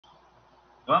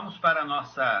Vamos para a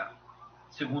nossa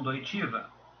segunda oitiva.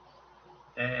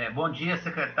 Bom dia,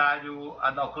 secretário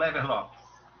Adalclever Lopes.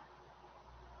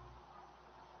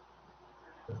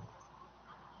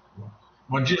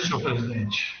 Bom dia, senhor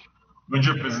presidente. Bom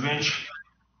dia, presidente.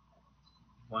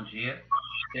 Bom dia.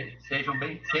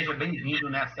 Seja bem-vindo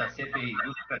nessa CPI,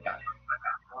 viu, secretário?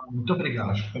 Muito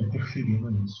obrigado. Está interferindo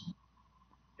nisso.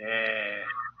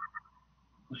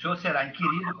 O senhor será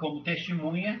inquirido como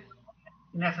testemunha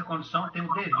e, nessa condição, tem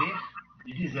o dever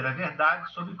de dizer a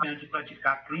verdade sob pena de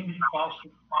praticar crime de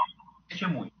falso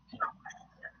testemunho.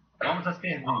 Vamos às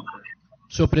perguntas.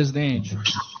 Senhor presidente,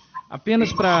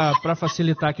 apenas para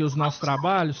facilitar aqui os nossos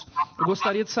trabalhos, eu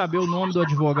gostaria de saber o nome do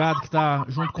advogado que está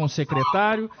junto com o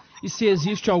secretário e se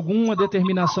existe alguma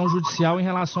determinação judicial em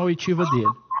relação à oitiva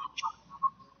dele.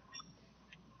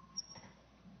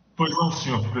 Pois não,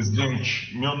 senhor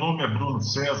presidente. Meu nome é Bruno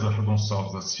César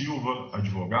Gonçalves da Silva,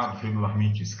 advogado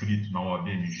regularmente inscrito na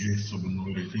OAB-MG sob o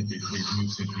número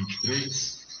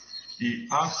 83.123, e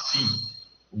assim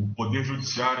o Poder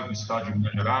Judiciário do Estado de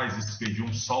Minas Gerais expediu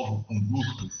um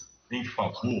salvo-conduto em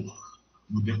favor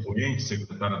do depoente,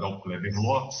 secretário Adalclever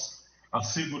Lopes,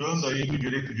 assegurando a ele o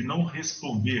direito de não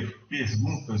responder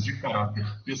perguntas de caráter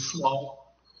pessoal,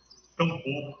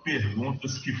 tampouco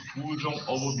perguntas que fujam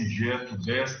ao objeto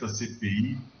desta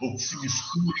CPI ou que se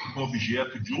misturem com o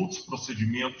objeto de outros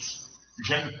procedimentos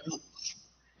já em curso,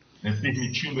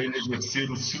 permitindo a ele exercer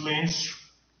o silêncio,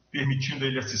 permitindo a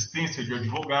ele assistência de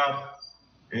advogado,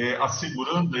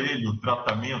 assegurando a ele o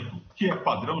tratamento, que é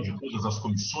padrão de todas as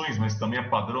comissões, mas também é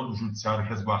padrão do judiciário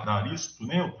resguardar isto,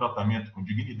 o tratamento com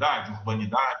dignidade,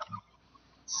 urbanidade,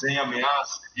 sem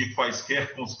ameaça de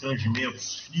quaisquer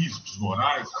constrangimentos físicos,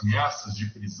 morais, ameaças de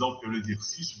prisão pelo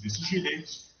exercício desses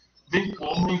direitos, bem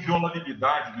como a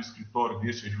inviolabilidade do escritório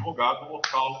deste advogado,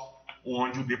 local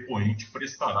onde o depoente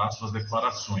prestará suas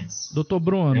declarações. Doutor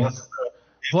Bruno,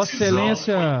 Vossa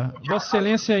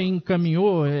Excelência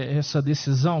encaminhou essa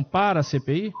decisão para a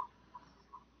CPI?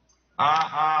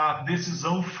 A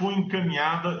decisão foi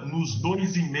encaminhada nos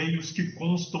 2 e-mails que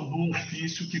constam do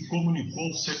ofício que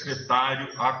comunicou o secretário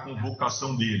a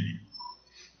convocação dele.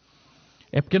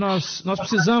 É porque nós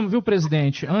precisamos, viu,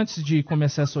 presidente, antes de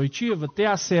começar essa oitiva, ter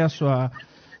acesso a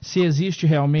se existe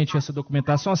realmente essa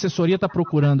documentação. A assessoria está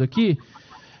procurando aqui.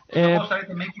 Eu gostaria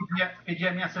também de pedir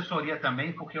a minha assessoria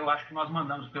também, porque eu acho que nós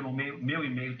mandamos pelo meu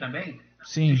e-mail também.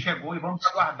 Sim. Que chegou, e vamos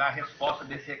aguardar a resposta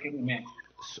desse requerimento.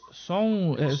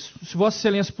 Se Vossa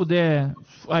Excelência puder,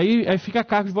 aí fica a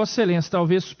cargo de Vossa Excelência,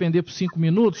 talvez suspender por 5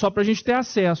 minutos, só para a gente ter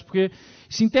acesso, porque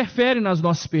isso interfere nas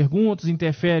nossas perguntas,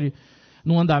 interfere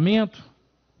no andamento.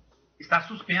 Está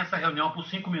suspensa a reunião por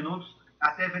 5 minutos,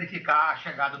 até verificar a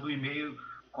chegada do e-mail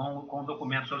com o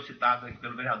documento solicitado aqui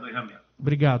pelo vereador Ramiro.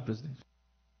 Obrigado, presidente.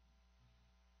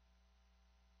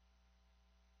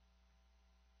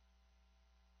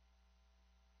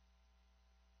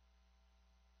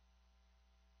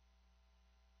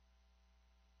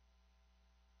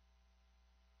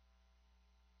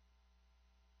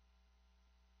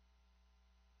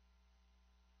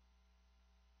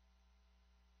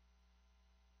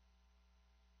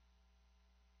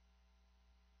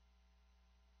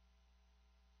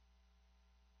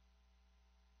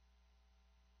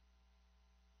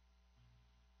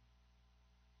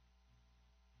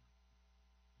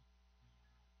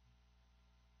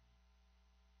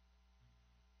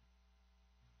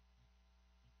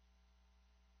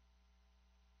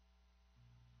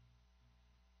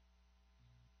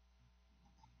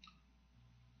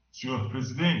 Senhor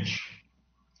presidente,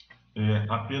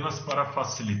 apenas para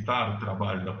facilitar o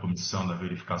trabalho da comissão da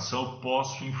verificação,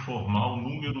 posso informar o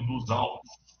número dos autos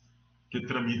que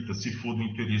tramita, se for do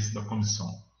interesse da comissão.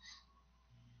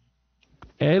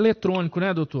 É eletrônico,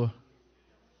 né, doutor?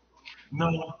 Não,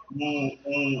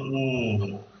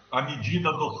 a medida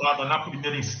adotada na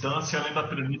primeira instância ela ainda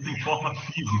tramita em forma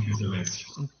física, Excelência.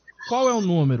 Qual é o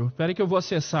número? Espera aí que eu vou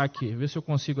acessar aqui, ver se eu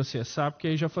consigo acessar, porque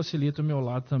aí já facilita o meu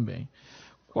lado também.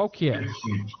 Qual que é?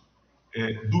 Perfeito.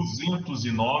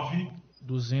 209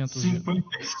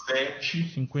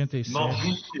 57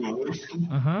 98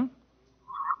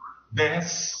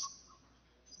 10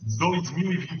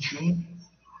 2021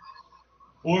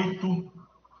 8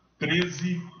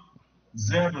 13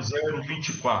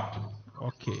 0024.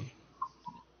 Ok.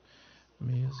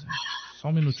 Mesa. Só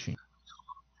um minutinho.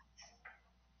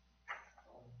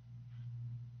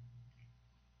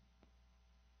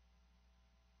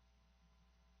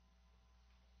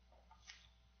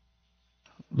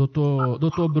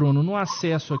 Doutor Bruno, no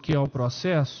acesso aqui ao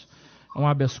processo, um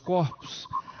habeas corpus,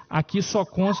 aqui só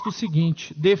consta o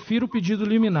seguinte: defiro o pedido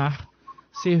liminar,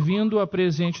 servindo a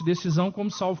presente decisão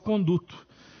como salvo-conduto.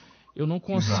 eu não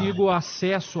Exato. consigo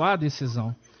acesso à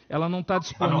decisão. Ela não está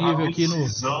disponível aqui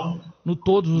no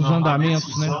todos os não,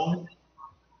 andamentos, né?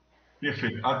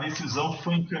 Perfeito. A decisão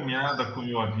foi encaminhada, como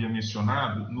eu havia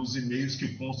mencionado, nos e-mails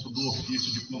que constam do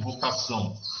ofício de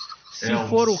convocação. Se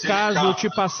for o caso, eu te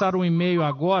passar um e-mail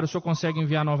agora, o senhor consegue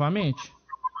enviar novamente?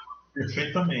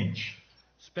 Perfeitamente.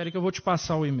 Espere que eu vou te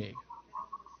passar o e-mail.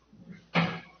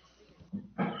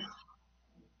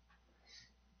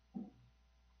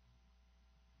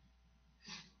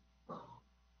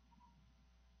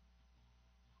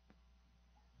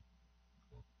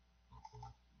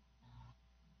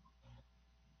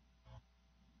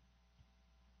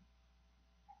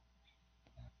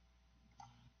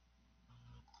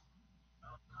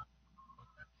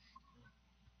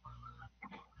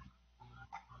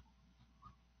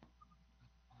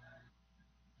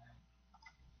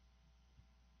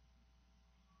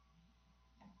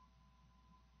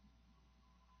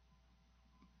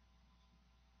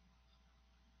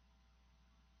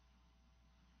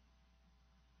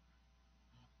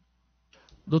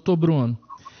 Doutor Bruno,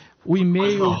 o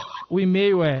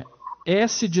e-mail é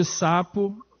S de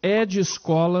sapo, E de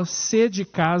escola, C de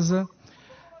casa,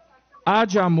 A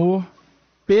de amor,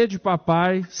 P de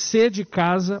papai, C de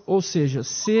casa, ou seja,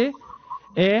 SECAPC,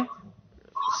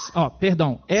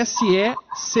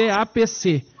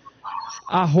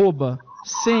 arroba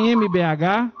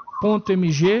cmbh.mg.gov.br.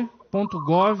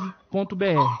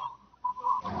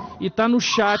 E está no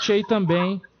chat aí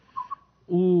também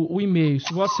o e-mail.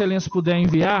 Se Vossa Excelência puder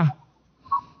enviar,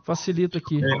 facilita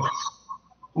aqui.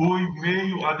 O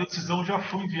e-mail, a decisão já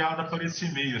foi enviada para esse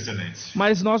e-mail, Excelência.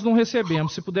 Mas nós não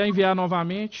recebemos. Se puder enviar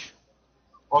novamente.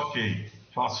 Ok,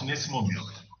 faço nesse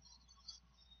momento.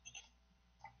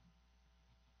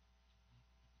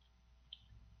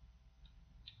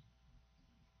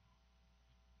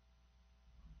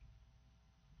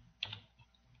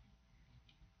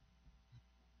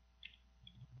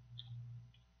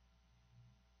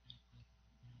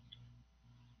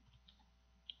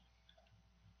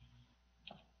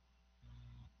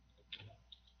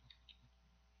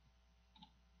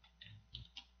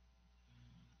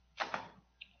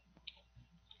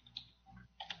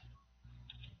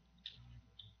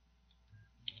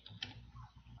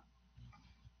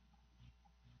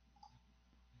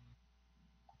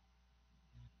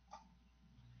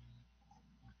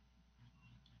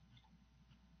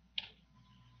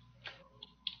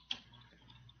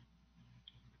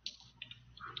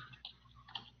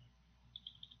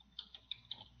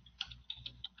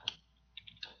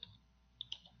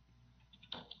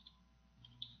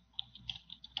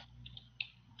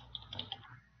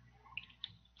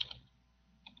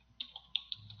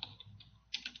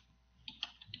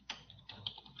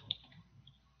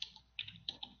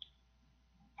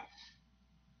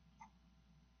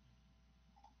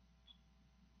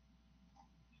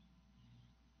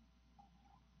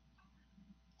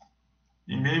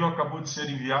 E-mail acabou de ser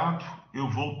enviado. Eu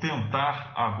vou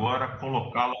tentar agora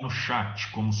colocá-lo no chat,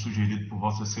 como sugerido por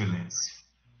Vossa Excelência.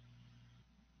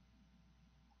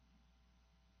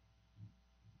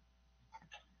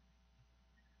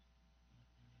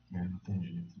 Não tem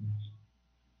jeito, né?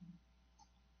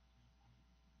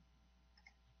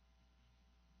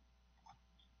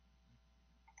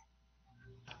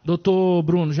 Doutor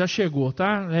Bruno, já chegou,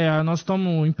 tá? Nós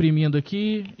estamos imprimindo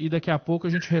aqui e daqui a pouco a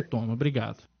gente retoma.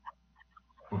 Obrigado.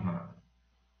 Por nada.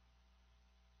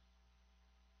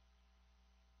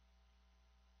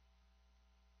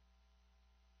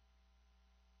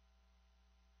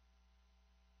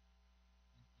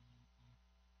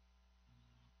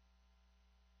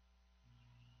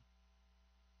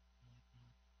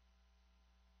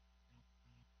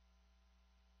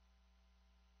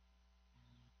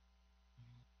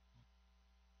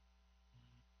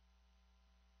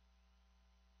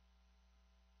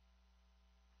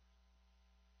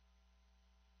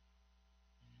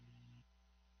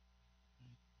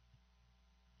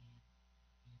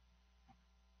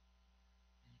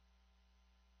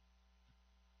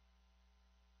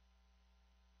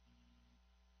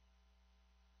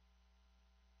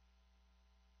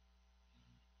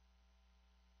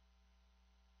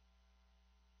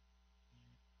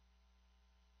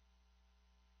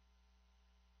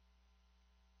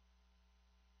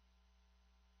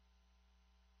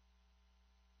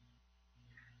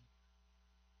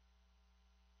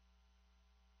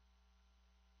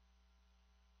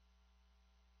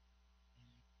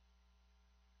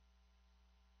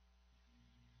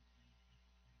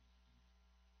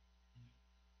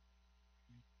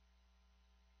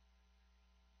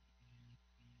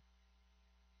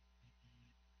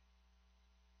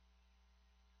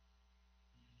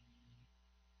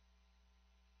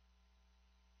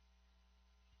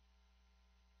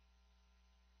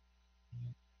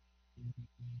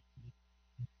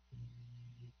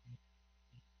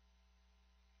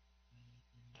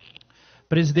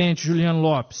 Presidente Juliano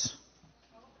Lopes.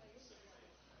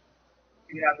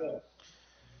 Vereador.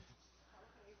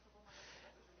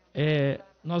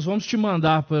 Nós vamos te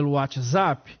mandar pelo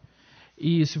WhatsApp,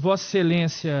 e se Vossa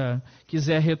Excelência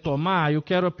quiser retomar, eu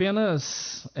quero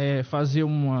apenas fazer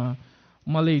uma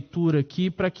leitura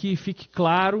aqui para que fique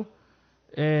claro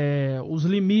os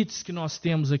limites que nós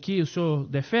temos aqui. O senhor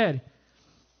defere?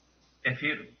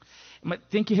 Defiro. Mas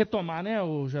tem que retomar, né?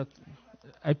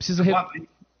 Aí precisa... Vou abrir.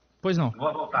 Pois não.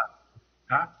 Vou voltar.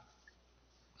 Tá?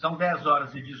 São 10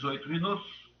 horas e 18 minutos.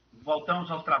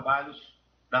 Voltamos aos trabalhos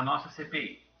da nossa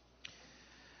CPI.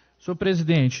 Senhor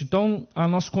presidente, então a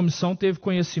nossa comissão teve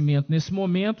conhecimento nesse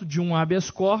momento de um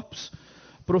habeas corpus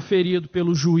proferido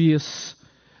pelo juiz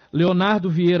Leonardo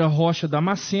Vieira Rocha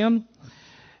Damasceno,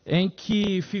 em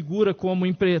que figura como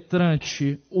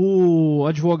impetrante o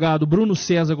advogado Bruno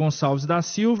César Gonçalves da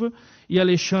Silva e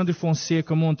Alexandre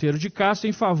Fonseca Monteiro de Castro,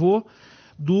 em favor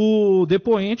do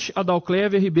depoente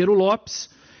Adalclever Ribeiro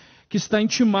Lopes, que está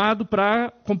intimado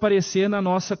para comparecer na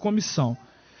nossa comissão.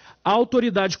 A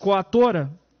autoridade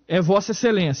coatora é Vossa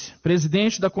Excelência,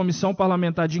 presidente da Comissão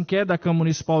Parlamentar de Inquérito da Câmara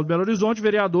Municipal de Belo Horizonte,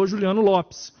 vereador Juliano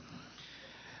Lopes.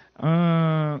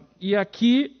 E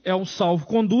aqui é um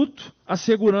salvo-conduto,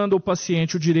 assegurando ao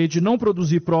paciente o direito de não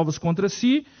produzir provas contra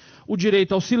si, o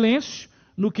direito ao silêncio,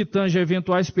 no que tange a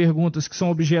eventuais perguntas que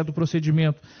são objeto do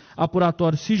procedimento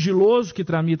apuratório sigiloso que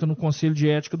tramita no Conselho de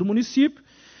Ética do município,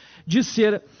 de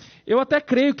ser... Eu até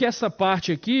creio que essa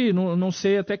parte aqui, não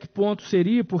sei até que ponto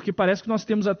seria, porque parece que nós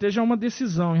temos até já uma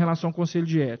decisão em relação ao Conselho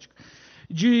de Ética.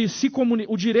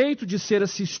 O direito de ser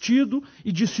assistido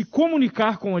e de se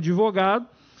comunicar com o advogado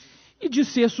e de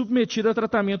ser submetido a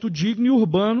tratamento digno e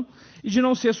urbano e de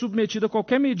não ser submetido a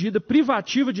qualquer medida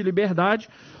privativa de liberdade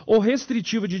ou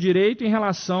restritiva de direito em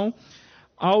relação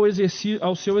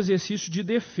ao seu exercício de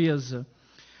defesa.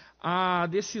 A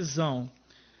decisão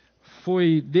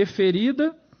foi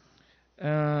deferida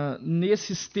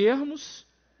nesses termos,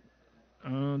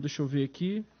 deixa eu ver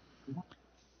aqui,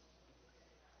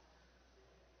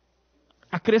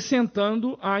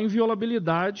 acrescentando a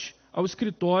inviolabilidade ao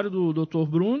escritório do Dr.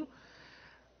 Bruno,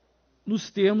 nos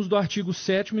termos do artigo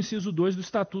 7º, inciso 2 do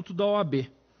Estatuto da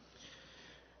OAB.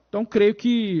 Então, creio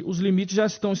que os limites já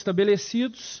estão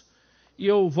estabelecidos e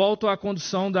eu volto à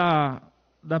condução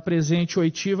da presente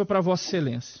oitiva para Vossa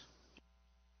Excelência.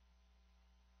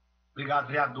 Obrigado,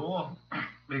 vereador.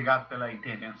 Obrigado pela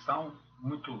intervenção,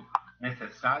 muito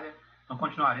necessária. Então,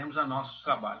 continuaremos a nossos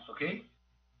trabalhos, ok?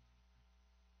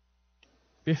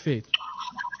 Perfeito.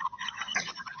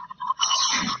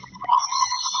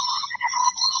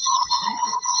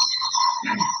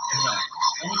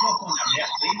 O microfone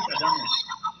aberto aí, está dando...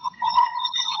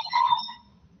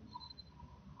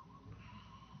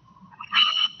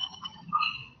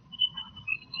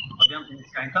 Podemos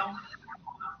iniciar, então?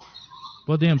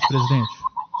 Podemos, presidente.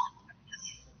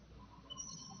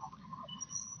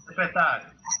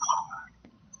 Secretário,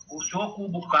 o senhor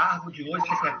ocupa o cargo de hoje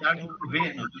secretário do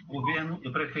governo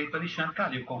do prefeito Alexandre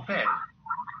Kalil, confere?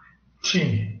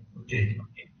 Sim, ok.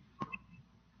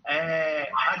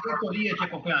 A diretoria de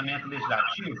acompanhamento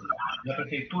legislativo da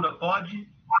prefeitura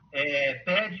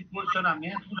pede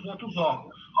posicionamento dos outros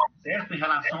órgãos, certo? Em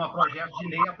relação a projetos de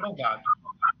lei aprovados.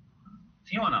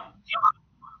 Sim ou não?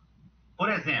 Por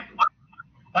exemplo,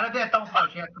 para vetar um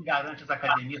projeto que garante as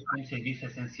academias como um serviço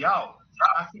essencial,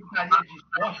 a Secretaria de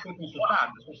Esporte foi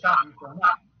consultada? Você sabe me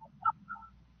informar?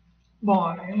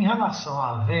 Bom, em relação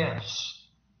a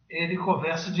vetos, ele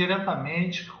conversa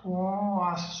diretamente com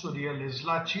a assessoria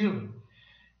legislativa,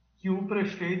 que o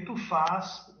prefeito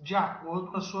faz de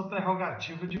acordo com a sua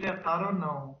prerrogativa de vetar ou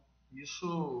não.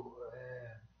 Isso,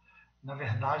 na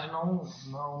verdade,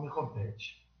 não me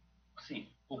compete. Sim.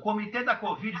 O comitê da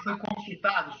Covid foi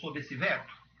consultado sobre esse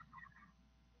veto?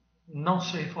 Não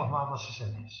sei informar, Vossa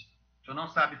Excelência. O senhor não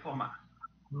sabe informar?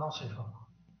 Não sei informar.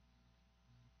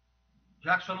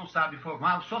 Já que o senhor não sabe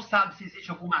informar, o senhor sabe se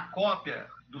existe alguma cópia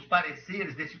dos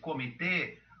pareceres desse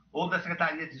comitê ou da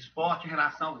Secretaria de Esporte em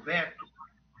relação ao veto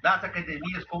das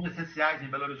academias como essenciais em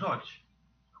Belo Horizonte?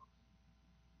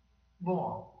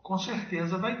 Bom, com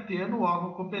certeza vai ter no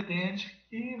órgão competente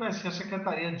e vai ser a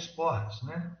Secretaria de Esportes,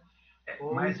 né?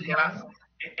 Mas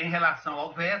em relação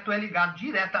ao veto, é ligado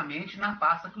diretamente na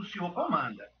pasta que o senhor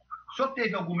comanda. O senhor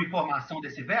teve alguma informação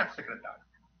desse veto, secretário?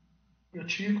 Eu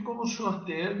tive, como o senhor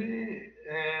teve,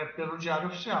 pelo Diário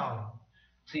Oficial.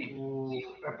 Sim.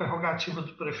 A prerrogativa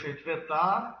do prefeito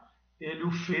vetar, ele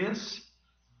o fez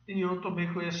e eu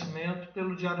tomei conhecimento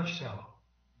pelo Diário Oficial.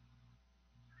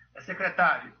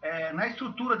 Secretário, na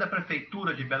estrutura da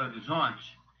Prefeitura de Belo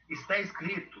Horizonte, está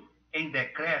escrito em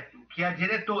decreto que a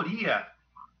diretoria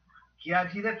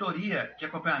de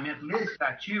acompanhamento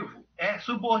legislativo é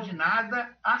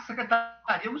subordinada à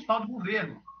Secretaria Municipal de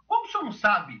Governo. Como o senhor não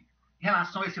sabe em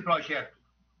relação a esse projeto?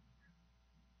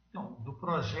 Então, do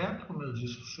projeto, como eu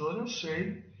disse para o senhor, eu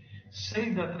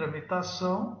sei da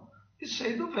tramitação e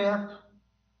sei do veto.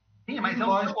 Sim, mas é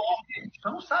o senhor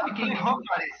não sabe quem vai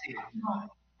comparecer.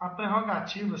 A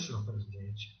prerrogativa, senhor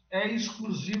presidente, é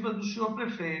exclusiva do senhor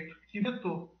prefeito, que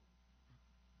vetou.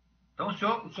 Então, o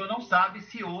senhor não sabe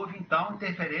se houve, então,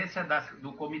 interferência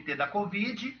do Comitê da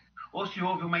Covid ou se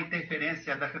houve uma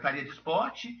interferência da Secretaria de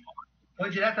Esporte.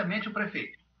 Foi diretamente o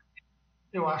prefeito.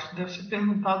 Eu acho que deve ser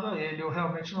perguntado a ele, eu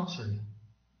realmente não sei.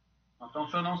 Então, o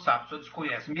senhor não sabe, o senhor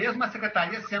desconhece. Mesmo a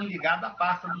secretaria sendo ligada à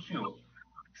pasta do senhor.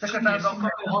 Secretário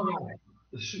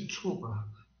Desculpa.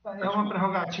 É uma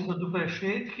prerrogativa do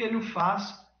prefeito que ele o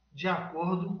faz de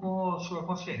acordo com a sua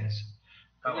consciência.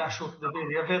 Ele achou que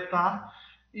deveria vetar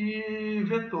e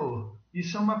vetou.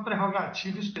 Isso é uma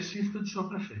prerrogativa específica do senhor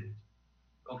prefeito.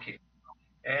 Ok.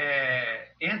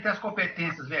 Entre as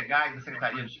competências legais da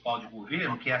Secretaria Municipal de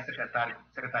Governo, que é a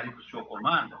secretaria que o senhor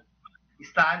comanda,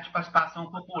 está a área de participação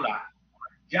popular.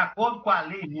 De acordo com a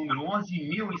lei número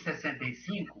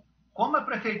 11.065, como a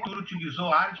Prefeitura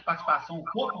utilizou a área de participação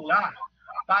popular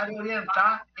para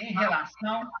orientar em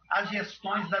relação às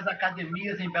gestões das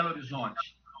academias em Belo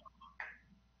Horizonte?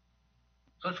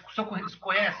 O senhor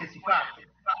conhece esse fato?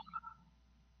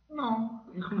 Não.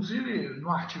 Inclusive, no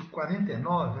artigo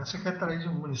 49, a Secretaria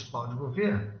Municipal de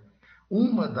Governo,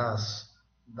 uma das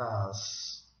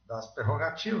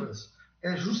prerrogativas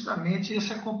é justamente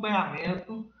esse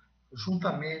acompanhamento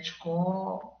juntamente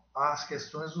com as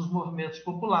questões dos movimentos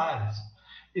populares.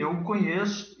 Eu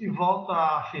conheço e volto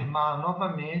a afirmar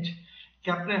novamente que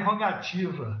a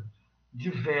prerrogativa de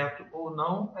veto ou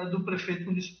não é do prefeito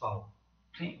municipal.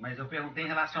 Sim, mas eu perguntei em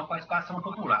relação à participação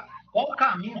popular. Qual o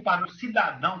caminho para o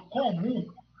cidadão comum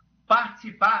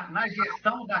participar na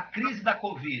gestão da crise da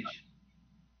Covid?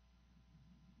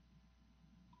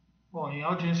 Bom, em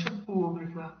audiência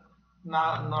pública,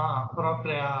 na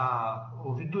própria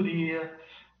ouvidoria.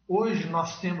 Hoje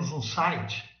nós temos um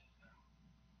site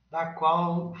da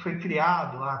qual foi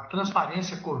criado a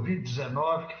Transparência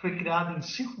COVID-19, que foi criado em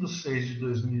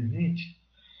 5/6/2020,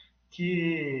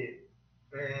 que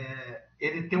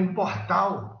ele tem um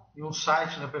portal e um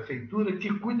site na prefeitura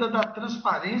que cuida da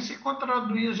transparência e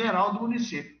controladoria geral do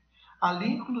município. Ali,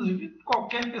 inclusive,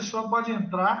 qualquer pessoa pode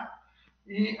entrar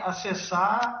e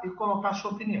acessar e colocar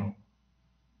sua opinião.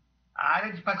 A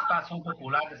área de participação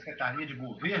popular da Secretaria de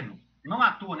Governo não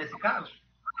atua nesse caso?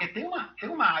 Porque tem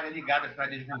uma área ligada à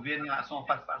Secretaria de Governo em relação à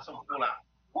participação popular.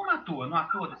 Como atua? Não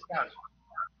atua nesse caso?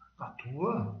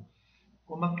 Atua.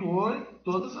 Como atuou em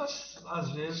todas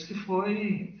as vezes que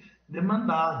foi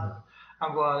demandada.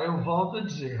 Agora, eu volto a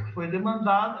dizer, foi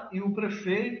demandada e o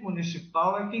prefeito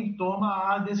municipal é quem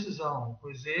toma a decisão,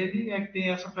 pois ele é que tem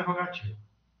essa prerrogativa.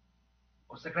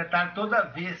 O secretário, toda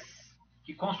vez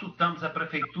que consultamos a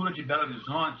Prefeitura de Belo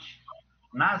Horizonte,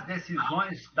 nas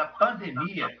decisões da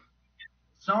pandemia,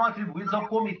 são atribuídos ao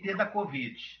Comitê da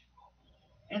Covid.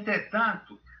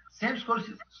 Entretanto,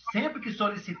 sempre que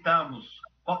solicitamos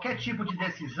qualquer tipo de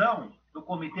decisão do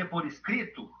comitê por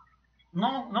escrito,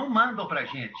 não mandam para a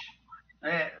gente.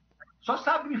 Só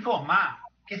sabe me informar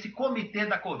que esse Comitê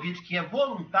da Covid, que é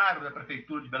voluntário da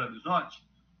Prefeitura de Belo Horizonte,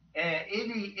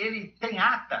 ele tem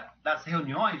ata das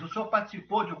reuniões? O senhor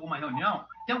participou de alguma reunião?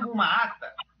 Tem alguma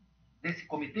ata desse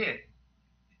comitê?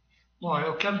 Bom,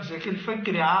 eu quero dizer que ele foi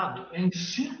criado em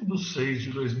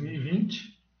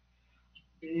 5/6/2020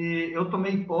 e eu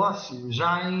tomei posse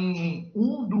já em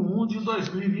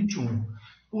 1/1/2021.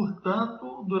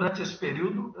 Portanto, durante esse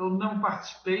período, eu não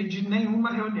participei de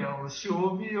nenhuma reunião. Se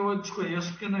houve, eu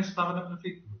desconheço porque não estava na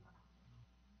prefeitura.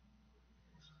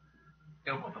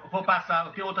 Eu vou passar,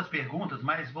 eu tenho outras perguntas,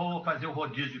 mas vou fazer o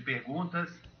rodízio de perguntas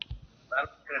para o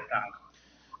secretário.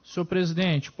 Senhor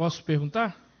presidente, posso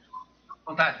perguntar?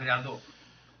 À vontade, vereador.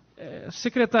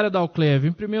 Secretário Adalclever,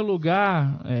 em primeiro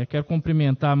lugar, quero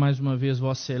cumprimentar mais uma vez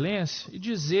Vossa Excelência e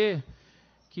dizer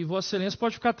que Vossa Excelência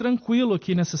pode ficar tranquilo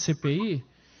aqui nessa CPI,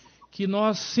 que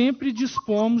nós sempre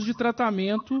dispomos de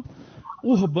tratamento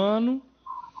urbano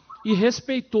e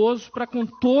respeitoso para com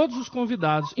todos os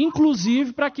convidados,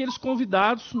 inclusive para aqueles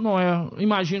convidados,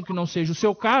 imagino que não seja o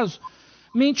seu caso,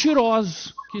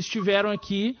 mentirosos que estiveram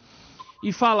aqui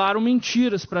e falaram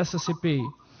mentiras para essa CPI.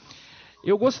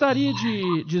 Eu gostaria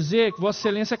de dizer que Vossa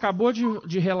Excelência acabou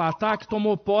de relatar que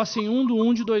tomou posse em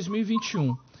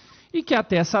 1/1/2021 e que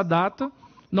até essa data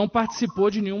não participou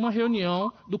de nenhuma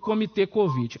reunião do Comitê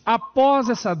Covid. Após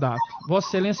essa data, Vossa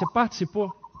Excelência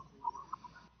participou?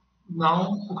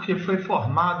 Não, porque foi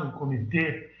formado um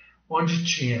comitê onde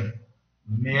tinha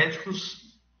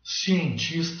médicos,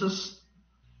 cientistas,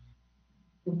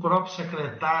 o próprio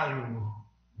secretário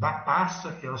da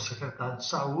pasta, que é o secretário de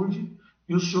saúde,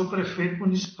 e o senhor prefeito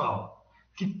municipal,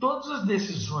 que todas as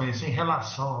decisões em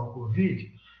relação ao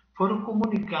Covid foram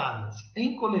comunicadas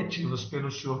em coletivas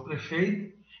pelo senhor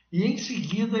prefeito e em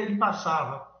seguida ele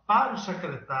passava para o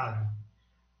secretário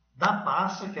da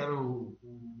pasta, que era o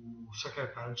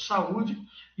secretário de saúde,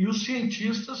 e os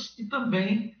cientistas e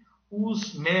também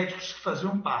os médicos que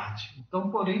faziam parte.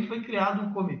 Então, porém, foi criado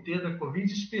um comitê da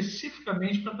Covid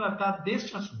especificamente para tratar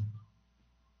deste assunto.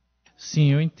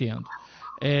 Sim, eu entendo.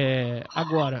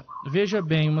 Agora, veja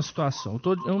bem uma situação.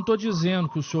 Eu não estou dizendo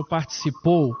que o senhor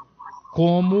participou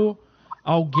como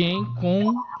alguém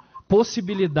com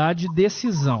possibilidade de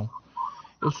decisão.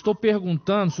 Eu estou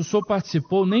perguntando se o senhor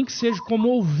participou, nem que seja como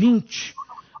ouvinte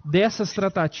dessas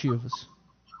tratativas.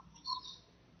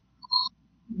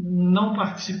 Não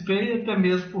participei, até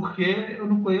mesmo porque eu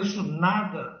não conheço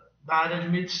nada da área de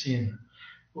medicina.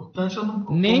 Portanto, eu não...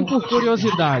 Nem por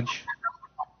curiosidade.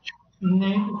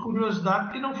 Nem por curiosidade,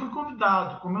 porque não fui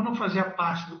convidado. Como eu não fazia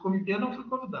parte do comitê, eu não fui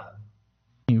convidado.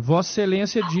 Vossa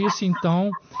Excelência disse, então,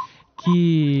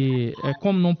 que,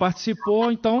 como não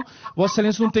participou, então, Vossa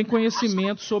Excelência não tem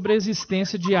conhecimento sobre a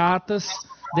existência de atas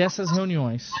dessas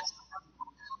reuniões.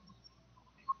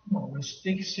 Bom, isso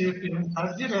tem que ser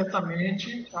perguntado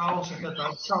diretamente ao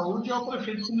secretário de saúde e ao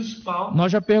prefeito municipal.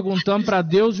 Nós já perguntamos para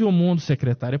Deus e o mundo,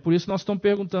 secretário. É por isso que nós estamos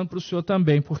perguntando para o senhor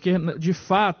também, porque, de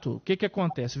fato, o que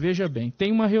acontece? Veja bem,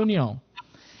 tem uma reunião.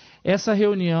 Essa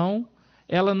reunião,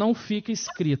 ela não fica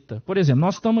escrita. Por exemplo,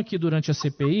 nós estamos aqui durante a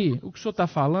CPI, o que o senhor está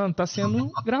falando está sendo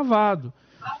gravado.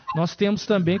 Nós temos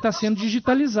também, está sendo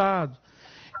digitalizado.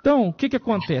 Então, o que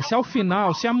acontece? Ao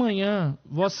final, se amanhã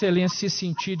Vossa Excelência se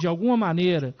sentir de alguma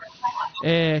maneira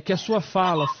que a sua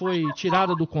fala foi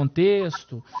tirada do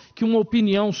contexto, que uma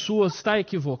opinião sua está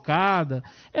equivocada,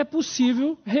 é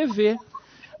possível rever.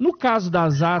 No caso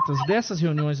das atas dessas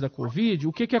reuniões da Covid,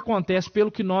 o que acontece pelo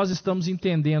que nós estamos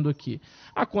entendendo aqui?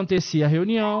 Acontecia a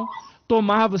reunião,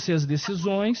 tomava-se as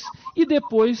decisões e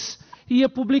depois ia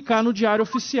publicar no Diário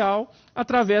Oficial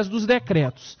através dos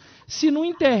decretos. Se no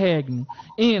interregno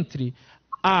entre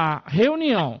a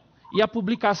reunião e a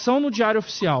publicação no Diário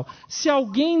Oficial, se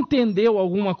alguém entendeu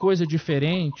alguma coisa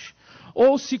diferente,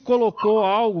 ou se colocou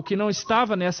algo que não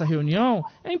estava nessa reunião,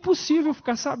 é impossível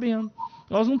ficar sabendo.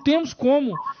 Nós não temos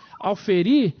como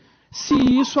auferir se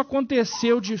isso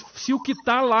aconteceu, se o que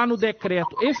está lá no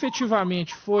decreto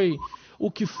efetivamente foi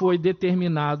o que foi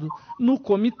determinado no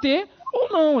comitê, ou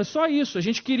não, é só isso. A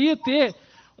gente queria ter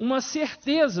uma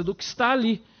certeza do que está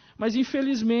ali. Mas,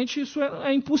 infelizmente, isso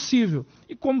é impossível.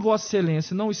 E como Vossa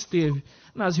Excelência não esteve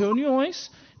nas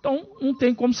reuniões, então não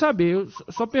tem como saber. Eu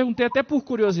só perguntei até por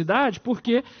curiosidade,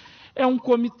 porque é um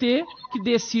comitê que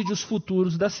decide os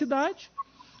futuros da cidade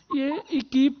e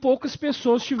que poucas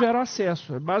pessoas tiveram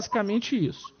acesso. É basicamente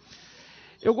isso.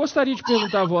 Eu gostaria de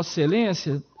perguntar a Vossa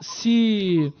Excelência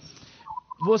se,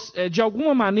 você, de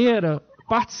alguma maneira,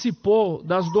 participou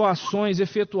das doações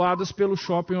efetuadas pelo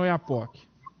Shopping Oiapoque.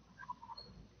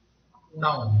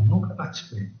 Não, nunca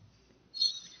participei.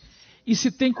 E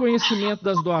se tem conhecimento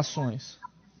das doações?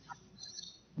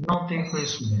 Não tenho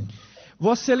conhecimento.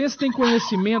 Vossa Excelência tem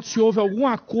conhecimento se houve algum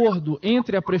acordo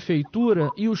entre a Prefeitura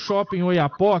e o Shopping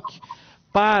Oiapoque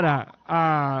para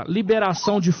a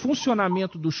liberação de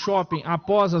funcionamento do shopping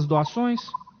após as doações?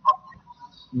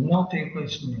 Não tenho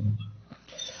conhecimento.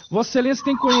 Vossa Excelência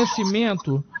tem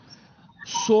conhecimento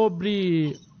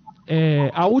sobre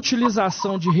a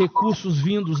utilização de recursos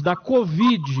vindos da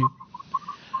Covid,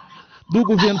 do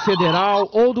governo federal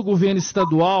ou do governo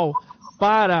estadual,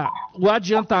 para o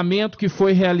adiantamento que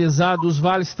foi realizado dos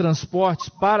vales transportes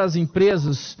para as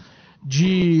empresas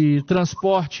de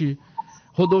transporte,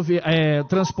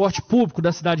 transporte público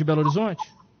da cidade de Belo Horizonte?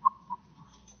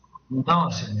 Não,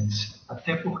 Excelência.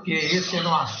 Até porque esse era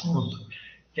um assunto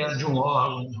que era de um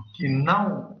órgão que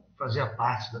não fazia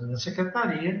parte da minha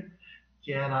secretaria,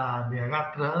 que era a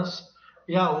BH Trans,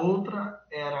 e a outra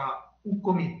era o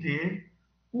comitê,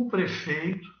 o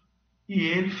prefeito, e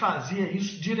ele fazia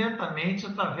isso diretamente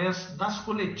através das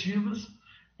coletivas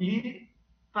e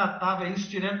tratava isso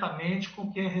diretamente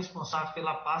com quem é responsável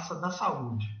pela pasta da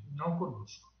saúde, não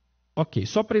conosco. Ok,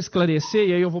 só para esclarecer,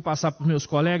 e aí eu vou passar para os meus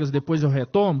colegas, depois eu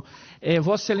retomo,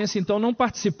 Vossa Excelência então não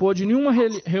participou de nenhuma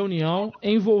reunião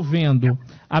envolvendo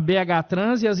a BH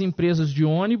Trans e as empresas de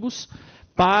ônibus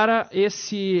para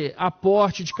esse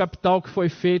aporte de capital que foi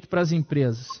feito para as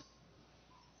empresas?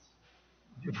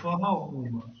 de forma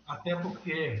alguma. Até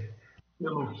porque,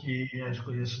 pelo que é de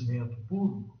conhecimento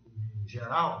público, em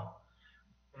geral,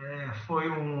 foi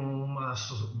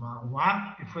um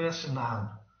ato que foi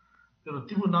assinado pelo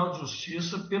Tribunal de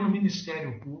Justiça, pelo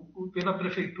Ministério Público, pela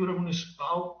Prefeitura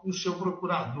Municipal e o seu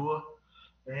procurador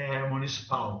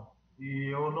municipal.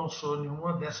 E eu não sou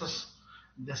nenhuma dessas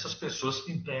pessoas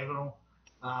que integram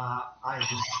a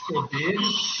esses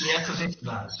poderes e essas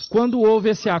entidades. Quando houve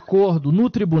esse acordo no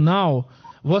tribunal,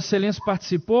 Vossa Excelência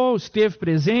participou, esteve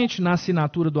presente na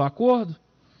assinatura do acordo?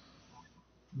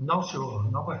 Não,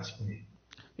 senhor, não participei.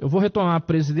 Eu vou retomar,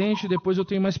 presidente, e depois eu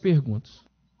tenho mais perguntas.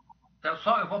 Então,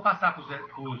 eu vou passar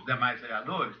para os demais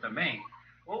vereadores também.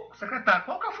 Ô, secretário,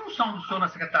 qual que é a função do senhor na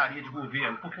Secretaria de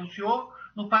Governo? Porque o senhor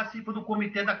não participa do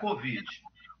comitê da Covid.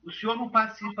 O senhor não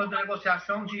participa da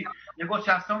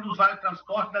negociação dos vale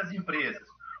transporte das empresas.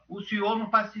 O senhor não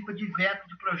participa de veto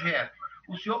de projeto.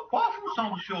 Qual a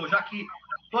função do senhor, já que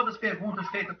todas as perguntas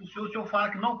feitas para o senhor fala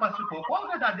que não participou? Qual a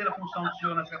verdadeira função do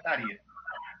senhor na Secretaria?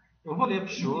 Eu vou ler para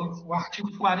o senhor o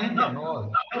artigo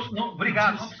 49.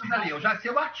 Obrigado, não precisa ler. Eu já sei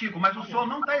o artigo, mas o senhor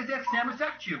não está exercendo esse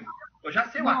artigo. Eu já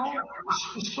sei o artigo.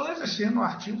 Estou exercendo o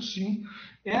artigo, sim.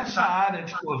 Essa área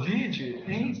de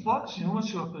Covid, em hipótese nenhuma,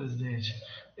 senhor presidente,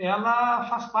 ela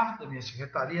faz parte da minha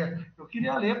secretaria. Eu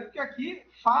queria ler, porque aqui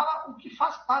fala o que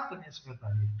faz parte da minha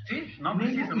secretaria. Sim, não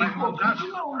precisa, mas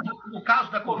o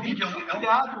caso da Covid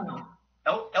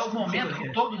é o momento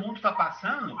que todo mundo está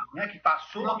passando, né, que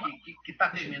passou, que está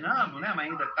terminando, né, mas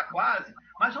ainda está quase.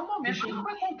 Mas é um momento que não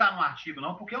vai contar no artigo,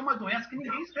 não, porque é uma doença que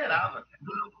ninguém esperava.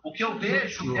 O que eu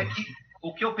vejo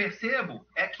o que eu percebo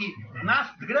é que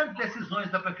nas grandes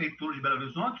decisões da Prefeitura de Belo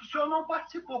Horizonte, o senhor não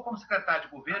participou como secretário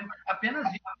de governo, apenas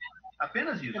isso.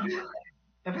 Apenas isso.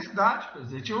 É verdade,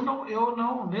 presidente. Eu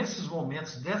não, nesses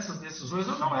momentos, dessas decisões,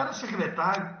 eu não era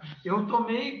secretário. Eu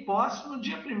tomei posse no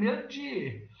dia 1º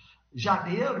de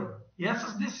janeiro, e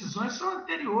essas decisões são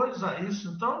anteriores a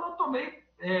isso. Então, eu não tomei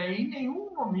em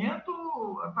nenhum momento,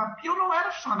 porque eu não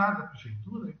era funcionário da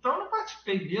Prefeitura. Então, eu não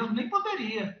participei mesmo, nem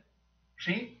poderia.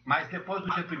 Sim, mas depois do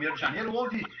dia 1º de janeiro,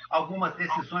 houve algumas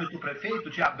decisões do prefeito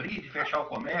de abrir, de fechar o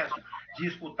comércio, de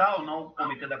escutar ou não o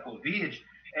comitê da Covid,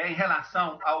 em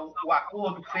relação ao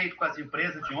acordo feito com as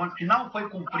empresas de ônibus, que não foi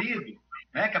cumprido,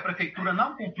 né, que a prefeitura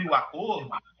não cumpriu o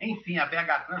acordo, enfim, a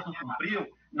BH Trans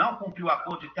não cumpriu o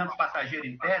acordo de tantos passageiros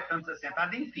em pé, tantos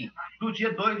assentados, enfim. Do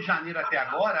dia 2 de janeiro até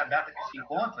agora, a data que se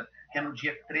encontra, que é no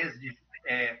dia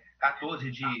 14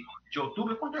 de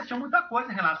outubro, aconteceu muita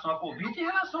coisa em relação à Covid e em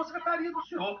relação à Secretaria do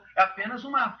senhor. É apenas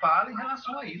uma fala em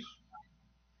relação a isso.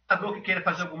 Senador que queira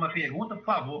fazer alguma pergunta, por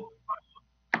favor.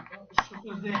 Senhor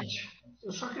presidente,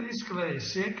 eu só queria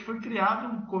esclarecer que foi criado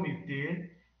um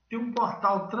comitê, tem um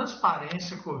portal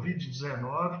Transparência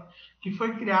Covid-19, que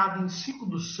foi criado em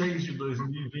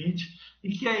 5/6/2020, e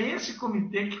que é esse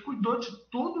comitê que cuidou de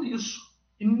tudo isso.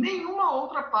 E nenhuma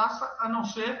outra passa a não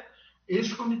ser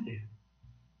esse comitê.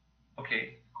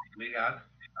 Ok, obrigado.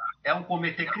 É um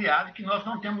comitê criado que nós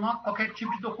não temos qualquer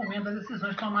tipo de documento das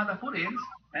decisões tomadas por eles,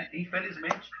 né?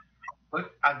 Infelizmente.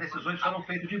 As decisões foram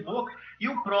feitas de boca, e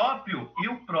o próprio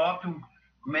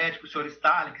médico, o senhor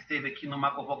Stalin, que esteve aqui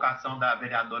numa convocação da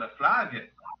vereadora Flávia,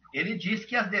 ele disse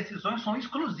que as decisões são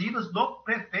exclusivas do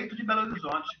prefeito de Belo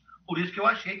Horizonte. Por isso que eu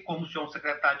achei que, como o senhor é um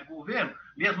secretário de governo,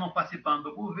 mesmo não participando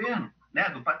do governo, né,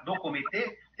 do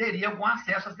comitê, teria algum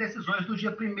acesso às decisões do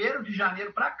dia 1º de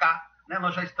janeiro para cá. Né?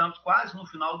 Nós já estamos quase no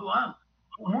final do ano.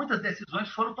 Muitas decisões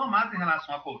foram tomadas em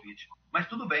relação à Covid. Mas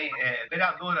tudo bem,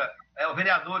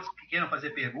 vereadores que queiram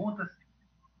fazer perguntas.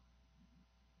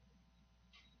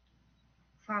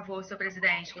 Por favor, senhor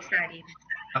presidente, gostaria.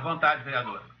 À vontade,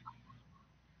 vereadora.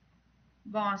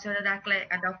 Bom, senhor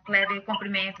Adalclever,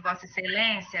 cumprimento Vossa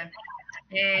Excelência.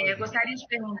 Eu gostaria de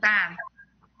perguntar,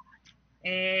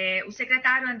 o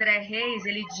secretário André Reis,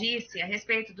 ele disse a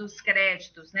respeito dos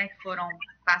créditos, né, que foram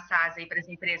passados aí para as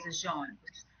empresas de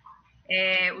ônibus.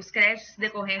 Os créditos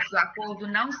decorrentes do acordo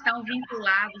não estão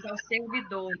vinculados aos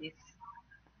servidores.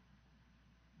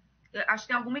 Acho que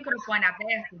tem algum microfone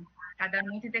aberto, está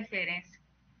dando muita interferência.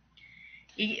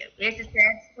 E esses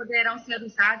créditos poderão ser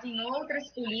usados em outras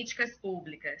políticas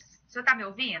públicas. O senhor está me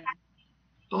ouvindo?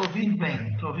 Estou ouvindo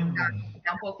bem, estou ouvindo bem.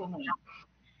 Está um pouco ruim.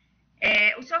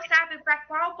 O senhor sabe para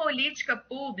qual política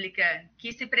pública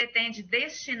que se pretende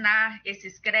destinar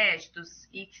esses créditos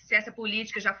e se essa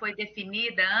política já foi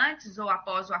definida antes ou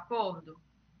após o acordo?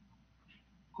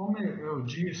 Como eu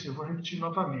disse, eu vou repetir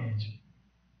novamente.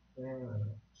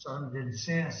 Só me dê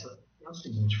licença, é o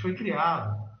seguinte, foi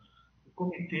criado o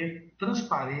Comitê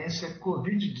Transparência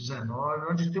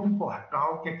Covid-19, onde tem um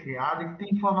portal que é criado e que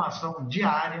tem informação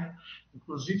diária,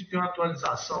 inclusive tem uma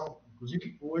atualização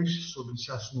inclusive hoje, sobre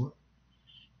esse assunto.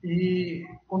 E,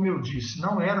 como eu disse,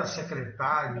 não era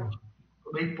secretário,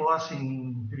 tomei posse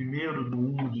em 1º de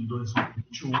 1 de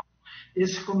 2021.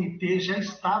 Esse comitê já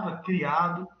estava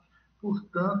criado,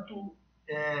 portanto,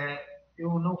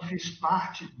 eu não fiz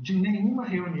parte de nenhuma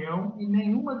reunião e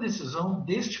nenhuma decisão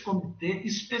deste comitê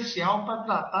especial para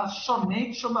tratar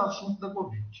somente sobre o assunto da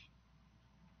Covid.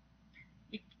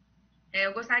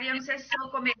 Eu gostaria, não sei se o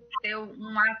senhor cometeu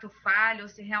um ato falho, ou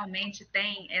se realmente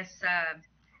tem essa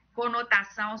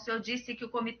conotação. O senhor disse que o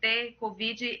comitê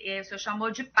Covid, o senhor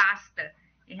chamou de pasta,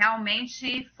 e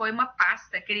realmente foi uma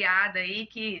pasta criada aí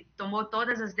que tomou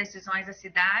todas as decisões da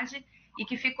cidade e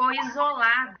que ficou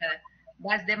isolada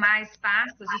das demais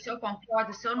pastas. O senhor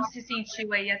concorda? O senhor não se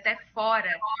sentiu aí até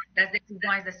fora das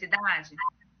decisões da cidade?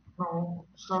 Não,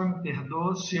 só me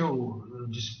perdoa se eu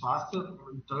disse pasta,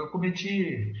 então eu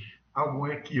cometi algum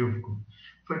equívoco.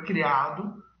 Foi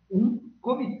criado um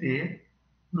comitê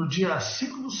no dia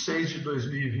 5/6 de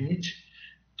 2020,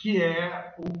 que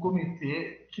é o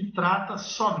comitê que trata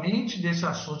somente desse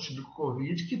assunto do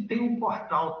Covid, que tem um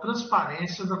portal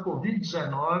Transparência da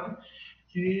Covid-19,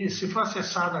 que, se for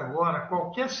acessado agora,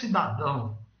 qualquer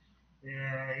cidadão,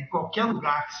 em qualquer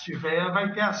lugar que estiver,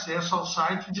 vai ter acesso ao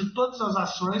site de todas as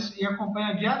ações e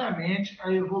acompanha diariamente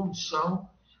a evolução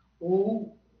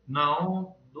ou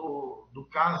não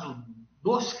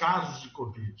dos casos de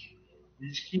Covid.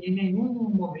 Diz que em nenhum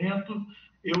momento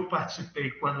eu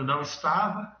participei quando não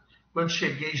estava, quando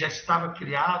cheguei já estava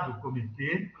criado o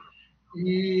comitê,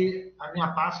 e a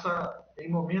minha pasta, em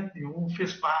momento nenhum,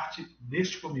 fez parte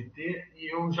deste comitê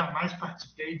e eu jamais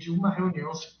participei de uma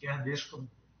reunião sequer deste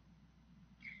comitê.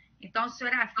 Então, o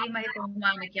senhor afirma,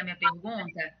 retomando aqui a minha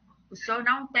pergunta, o senhor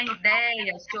não tem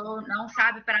ideia, o senhor não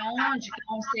sabe para onde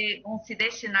que vão se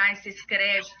destinar esses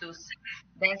créditos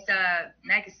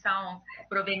que são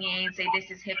provenientes aí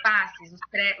desses repasses,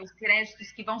 os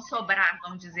créditos que vão sobrar,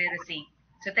 vamos dizer assim.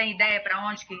 O senhor tem ideia para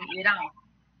onde que irão?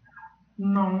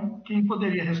 Não, quem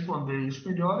poderia responder isso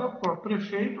melhor é o próprio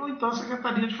prefeito ou então a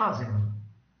Secretaria de Fazenda.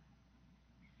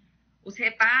 Os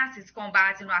repasses, com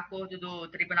base no acordo do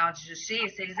Tribunal de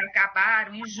Justiça, eles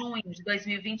acabaram em junho de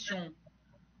 2021.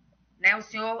 Né? O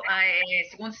senhor,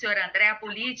 segundo o senhor André, a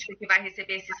política que vai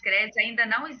receber esses créditos ainda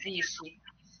não existe.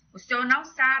 O senhor não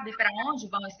sabe para onde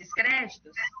vão esses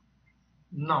créditos?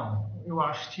 Não, eu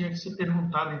acho que tinha que ser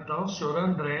perguntado, então, ao senhor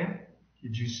André, que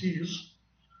disse isso,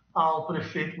 ao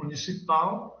prefeito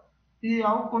municipal e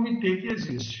ao comitê que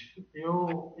existe.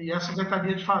 E a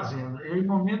Secretaria de Fazenda. Eu, em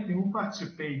momento nenhum,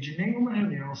 participei de nenhuma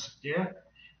reunião sequer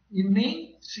e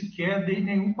nem sequer dei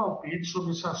nenhum palpite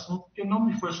sobre esse assunto, porque não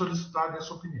me foi solicitada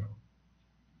essa opinião.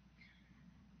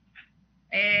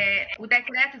 O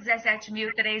decreto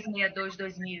 17.362 de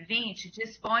 2020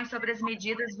 dispõe sobre as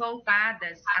medidas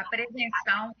voltadas à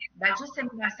prevenção da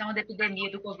disseminação da epidemia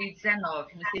do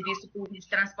Covid-19 no serviço público de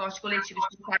transporte coletivo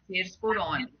de passageiros por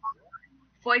ônibus.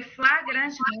 Foi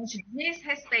flagrantemente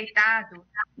desrespeitado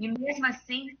e, mesmo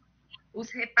assim, os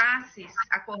repasses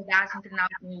acordados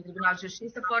no Tribunal de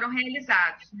Justiça foram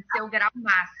realizados no seu grau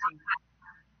máximo.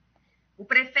 O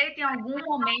prefeito, em algum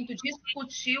momento,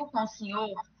 discutiu com o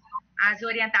senhor as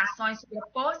orientações sobre a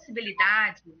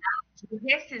possibilidade de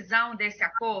rescisão desse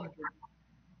acordo?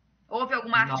 Houve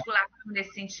alguma articulação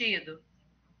nesse sentido?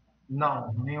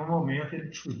 Não, em nenhum momento ele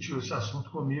discutiu esse assunto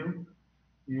comigo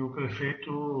e o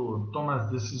prefeito toma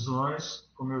as decisões,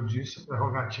 como eu disse, a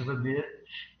prerrogativa dele,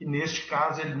 e neste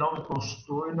caso ele não me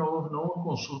consultou e não houve nenhuma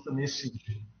consulta nesse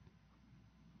sentido.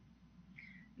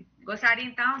 Gostaria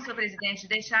então, senhor presidente, de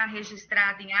deixar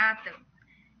registrado em ata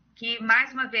que,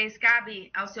 mais uma vez,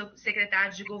 cabe ao seu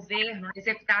secretário de governo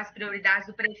executar as prioridades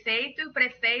do prefeito, e o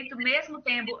prefeito, mesmo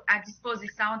tendo à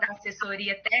disposição da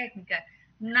assessoria técnica,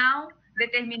 não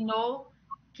determinou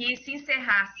que se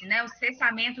encerrasse, o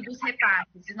cessamento dos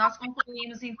repasses. E nós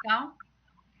concluímos, então,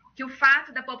 que o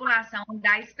fato da população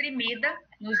andar exprimida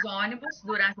nos ônibus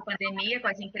durante a pandemia, com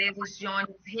as empresas de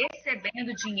ônibus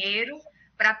recebendo dinheiro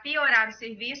para piorar o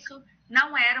serviço,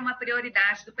 não era uma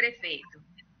prioridade do prefeito.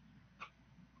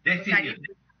 Definido,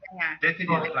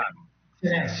 claro.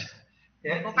 Excelência,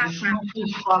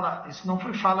 isso não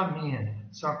foi fala minha,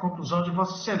 isso é uma conclusão de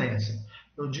Vossa Excelência.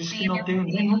 Eu disse que não tenho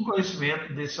nenhum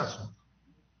conhecimento desse assunto.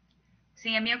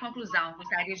 Sim, a minha conclusão,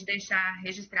 gostaria de deixar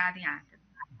registrado em ata.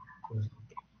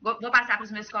 Vou passar para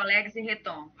os meus colegas e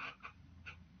retomo.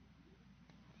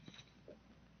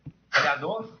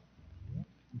 Vereador?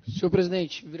 Senhor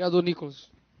presidente, vereador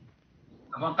Nicolas.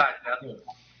 À vontade, vereador.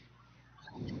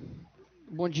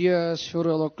 Bom dia, senhor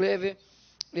Adalclever.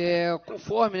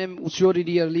 Conforme o senhor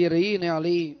iria ler aí, a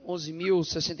Lei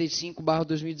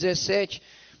 11.065/2017,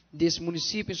 desse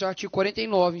município, em seu artigo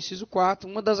 49, inciso 4,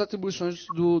 uma das atribuições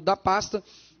da pasta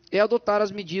é adotar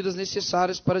as medidas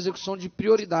necessárias para a execução de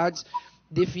prioridades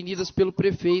definidas pelo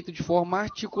prefeito de forma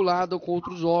articulada com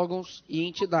outros órgãos e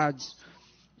entidades.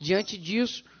 Diante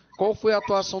disso, qual foi a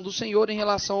atuação do senhor em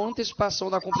relação à antecipação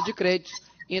da compra de créditos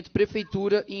entre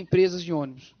prefeitura e empresas de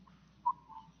ônibus?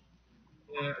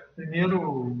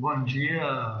 Primeiro, bom dia,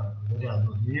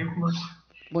 vereador Nicolas.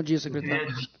 Bom dia,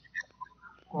 secretário.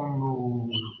 Como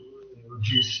eu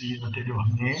disse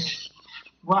anteriormente,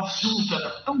 o assunto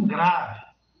era tão grave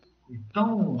e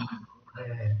tão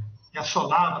que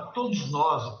assolava todos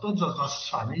nós, todas as nossas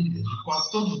famílias, de qual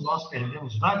todos nós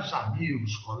perdemos vários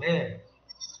amigos, colegas,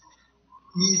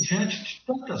 e diante de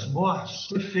tantas mortes,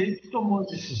 o prefeito tomou a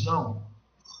decisão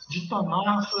de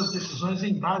tomar suas decisões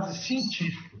em bases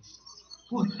científicas.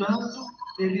 Portanto,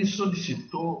 ele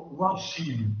solicitou o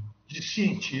auxílio de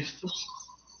cientistas,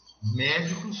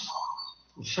 médicos,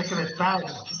 o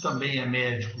secretário, que também é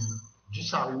médico de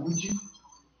saúde,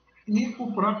 e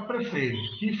o próprio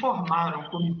prefeito, que formaram um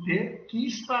comitê que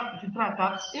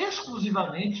tratava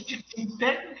exclusivamente de quem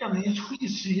tecnicamente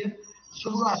conhecia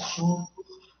sobre o assunto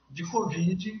de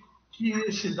Covid,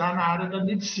 que se dá na área da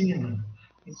medicina.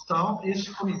 Então,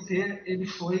 esse comitê ele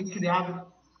foi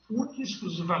criado única e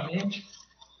exclusivamente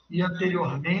e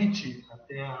anteriormente,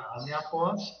 até a minha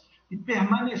posse, e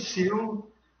permaneceu,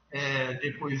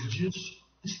 depois disso,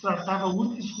 se tratava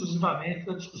única e exclusivamente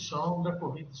da discussão da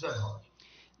Covid-19.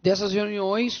 Dessas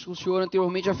reuniões, o senhor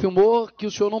anteriormente afirmou que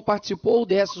o senhor não participou, ou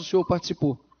dessas o senhor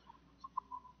participou?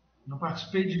 Não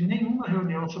participei de nenhuma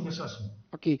reunião sobre esse assunto.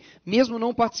 Ok. Mesmo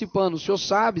não participando, o senhor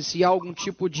sabe se há algum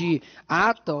tipo de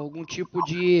ata, algum tipo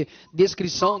de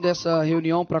descrição dessa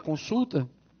reunião para consulta?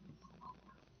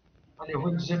 Olha, eu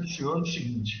vou dizer para o senhor o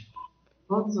seguinte: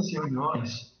 todas as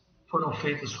reuniões foram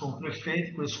feitas com o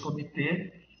prefeito, com esse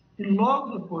comitê, e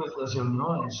logo depois das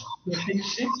reuniões, o prefeito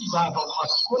sempre dava uma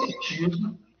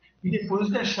coletiva e depois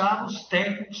deixava os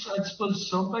técnicos à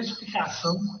disposição para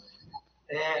explicação,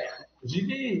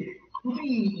 inclusive tudo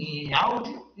em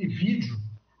áudio e vídeo,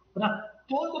 para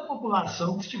toda a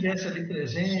população que estivesse ali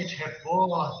presente,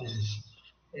 repórteres,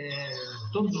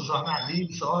 todos os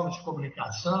jornalistas, órgãos de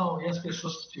comunicação e as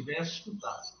pessoas que tivessem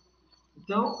escutado.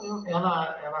 Então,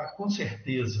 ela com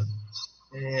certeza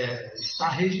está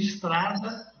registrada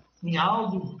em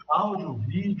áudio,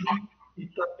 vídeo e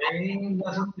também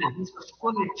nas entrevistas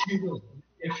coletivas do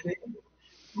prefeito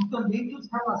e também dos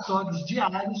relatórios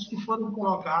diários que foram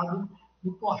colocados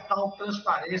no portal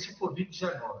Transparência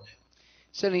Covid-19.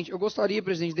 Excelente. Eu gostaria,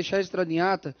 presidente, de deixar registrado em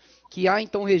ata que há,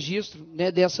 então, registro,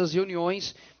 né, dessas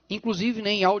reuniões, inclusive,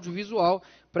 né, em audiovisual,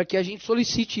 para que a gente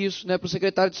solicite isso, né, para o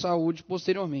secretário de Saúde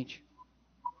posteriormente.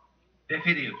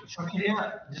 Deferido. Só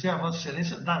queria dizer a Vossa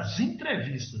Excelência das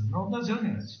entrevistas, não das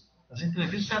reuniões. As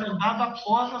entrevistas eram dadas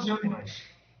após as reuniões.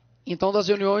 Então, das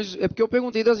reuniões, é porque eu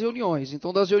perguntei das reuniões.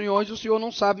 Então, das reuniões, o senhor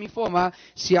não sabe me informar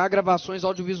se há gravações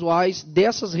audiovisuais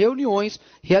dessas reuniões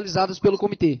realizadas pelo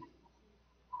comitê.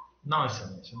 Não,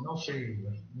 Excelência,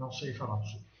 não sei falar para o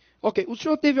senhor. Ok, o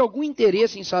senhor teve algum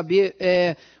interesse em saber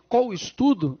qual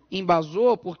estudo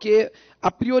embasou? Porque a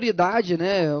prioridade,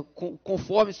 né,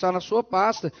 conforme está na sua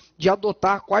pasta, de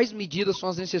adotar quais medidas são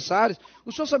as necessárias,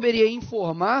 o senhor saberia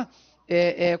informar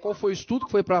qual foi o estudo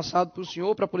que foi passado para o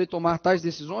senhor para poder tomar tais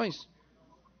decisões?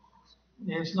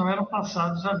 Eles não eram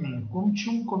passados a mim. Como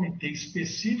tinha um comitê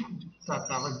específico que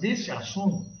tratava desse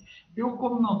assunto, eu,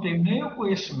 como não tenho nem o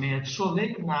conhecimento, sou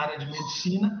leigo na área de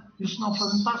medicina, isso não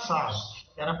foi me passado.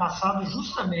 Era passado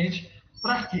justamente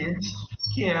para aqueles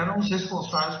que eram os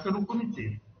responsáveis pelo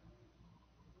comitê.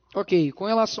 Ok. Com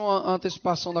relação à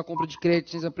antecipação da compra de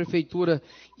créditos entre a prefeitura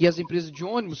e as empresas de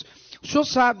ônibus, o senhor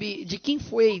sabe de quem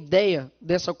foi a ideia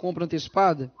dessa compra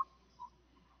antecipada?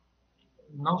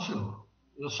 Não, senhor.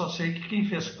 Eu só sei que quem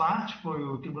fez parte foi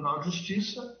o Tribunal de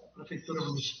Justiça, a Prefeitura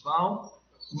Municipal,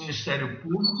 o Ministério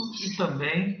Público e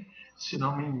também, se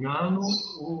não me engano,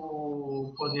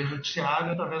 o Poder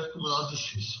Judiciário através do Tribunal de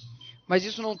Justiça. Mas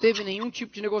isso não teve nenhum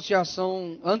tipo de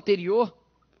negociação anterior?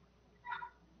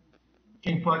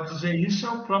 Quem pode dizer isso é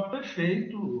o próprio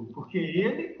prefeito, porque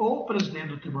ele ou o presidente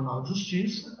do Tribunal de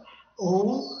Justiça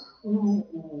ou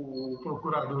o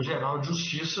Procurador-Geral de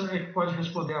Justiça é que pode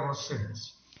responder a Vossa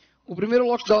Excelência. O primeiro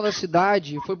lockdown da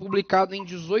cidade foi publicado em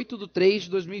 18 de 3 de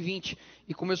 2020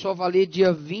 e começou a valer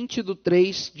dia 20 de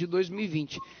 3 de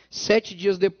 2020. 7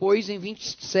 dias depois, em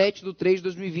 27 de 3 de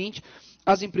 2020,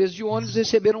 as empresas de ônibus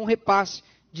receberam um repasse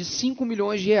de 5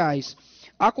 milhões de reais.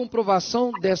 Há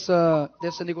comprovação dessa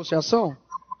negociação?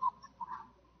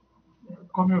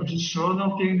 Como eu disse, senhor,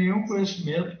 não tenho nenhum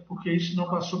conhecimento, porque isso não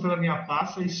passou pela minha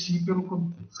pasta e sim pelo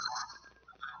comitê.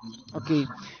 Ok.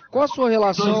 Qual a sua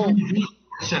relação... 2020,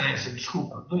 excelência,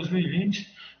 desculpa,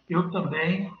 2020, eu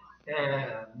também,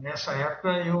 nessa época,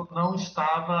 eu não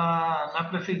estava na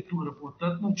prefeitura,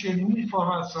 portanto, não tinha nenhuma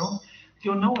informação que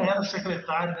eu não era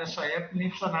secretário nessa época,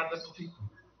 nem funcionário da prefeitura.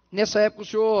 Nessa época, o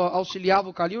senhor auxiliava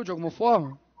o Kalil de alguma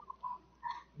forma?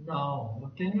 Não, eu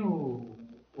tenho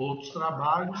outros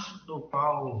trabalhos do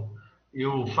qual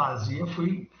eu fazia,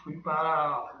 fui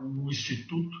para um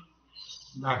instituto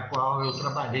na qual eu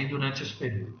trabalhei durante esse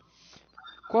período.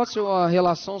 Qual a sua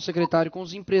relação, secretário, com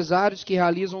os empresários que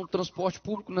realizam o transporte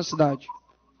público na cidade?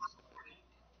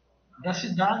 Da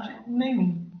cidade,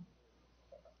 nenhum.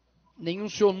 O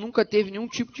senhor nunca teve nenhum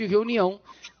tipo de reunião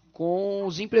com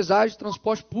os empresários de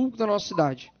transporte público da nossa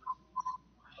cidade?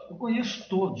 Eu conheço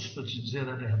todos, para te dizer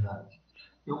a verdade.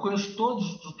 Eu conheço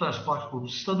todos do transporte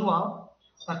público estadual,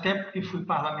 até porque fui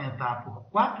parlamentar por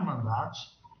 4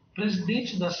 mandatos,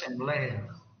 presidente da Assembleia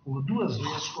por 2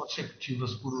 vezes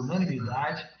consecutivas por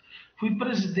unanimidade, fui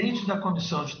presidente da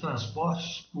Comissão de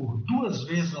Transportes por 2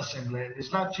 vezes na Assembleia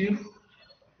Legislativa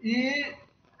e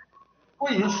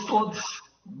conheço todos,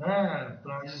 né?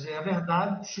 Para dizer a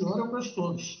verdade, o senhor eu conheço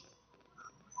todos.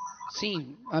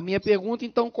 Sim, a minha pergunta,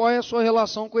 então, qual é a sua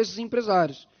relação com esses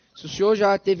empresários? Se o senhor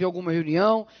já teve alguma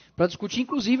reunião para discutir,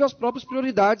 inclusive, as próprias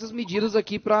prioridades, as medidas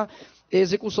aqui para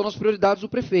execução das prioridades do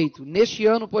prefeito. Neste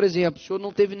ano, por exemplo, o senhor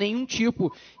não teve nenhum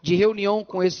tipo de reunião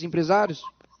com esses empresários?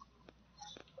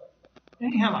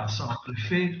 Em relação ao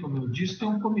prefeito, como eu disse, tem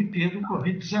um comitê do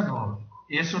Covid-19.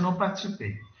 Esse eu não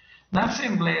participei. Na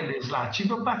Assembleia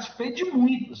Legislativa eu participei de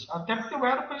muitas, até porque eu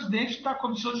era o presidente da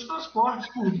Comissão de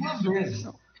Transportes por 2 vezes.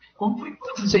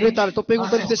 Secretário, estou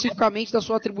perguntando especificamente da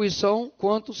sua atribuição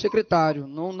quanto secretário,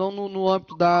 não no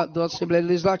âmbito da Assembleia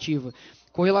Legislativa.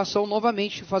 Com relação,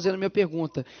 novamente, fazendo a minha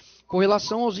pergunta, com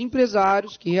relação aos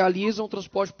empresários que realizam o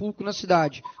transporte público na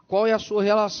cidade, qual é a sua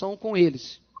relação com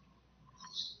eles?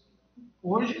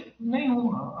 Hoje,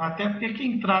 nenhuma, até porque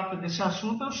quem trata desse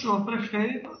assunto é o senhor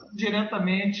prefeito,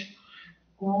 diretamente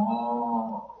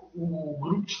com o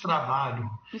grupo de trabalho.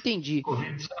 Entendi.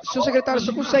 Senhor secretário,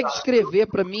 você consegue descrever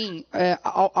para mim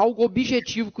algo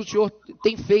objetivo que o senhor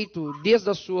tem feito desde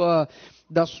a sua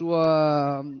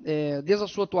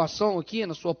atuação aqui,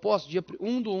 na sua posse, dia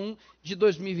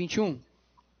 1/1/2021?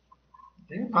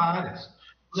 Tem várias.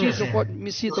 Sim, o senhor pode,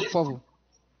 me cita, por favor.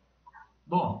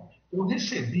 Bom, eu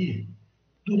recebi,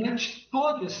 durante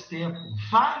todo esse tempo,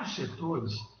 vários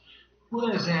setores, por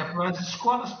exemplo, as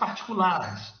escolas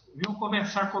particulares, vinham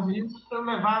conversar comigo para eu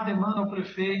levar a demanda ao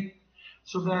prefeito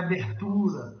sobre a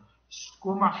abertura,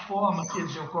 como a forma que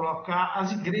eles iam colocar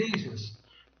as igrejas.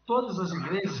 Todas as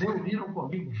igrejas reuniram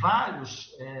comigo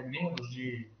vários membros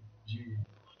de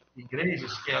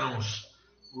igrejas, que eram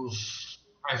os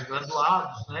mais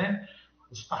graduados, né?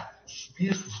 Os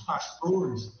bispos,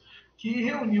 pastores, que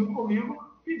reuniam comigo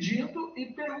pedindo e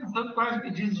perguntando quais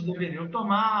medidas deveriam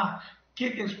tomar, o que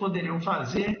eles poderiam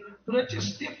fazer. Durante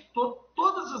esse tempo todo,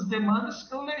 todas as demandas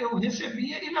eu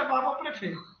recebia e levava ao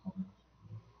prefeito.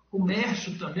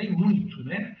 Comércio também, muito,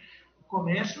 né? O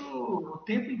comércio, o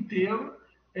tempo inteiro,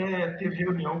 teve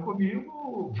reunião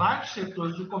comigo, vários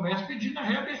setores do comércio pedindo a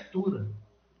reabertura.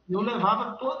 E eu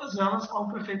levava todas elas ao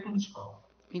prefeito municipal.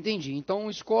 Entendi. Então,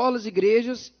 escolas,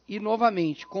 igrejas e,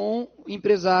 novamente, com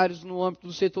empresários no âmbito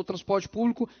do setor transporte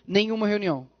público, nenhuma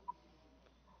reunião?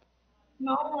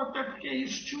 Não, até porque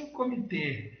isso tinha um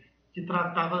comitê que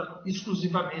tratava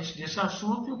exclusivamente desse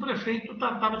assunto e o prefeito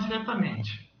tratava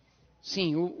diretamente.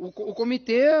 Sim, o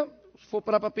comitê, se for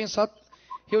parar para pensar,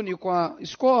 reuniu com as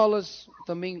escolas,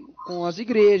 também com as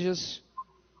igrejas.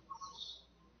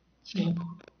 Sim.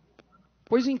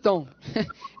 Pois então,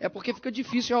 é porque fica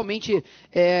difícil realmente,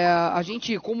 a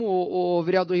gente, como o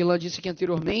vereador Irlan disse aqui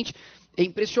anteriormente, é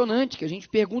impressionante que a gente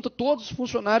pergunta a todos os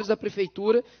funcionários da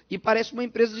prefeitura e parece uma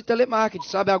empresa de telemarketing,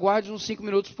 sabe? Aguarde uns 5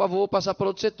 minutos, por favor, vou passar para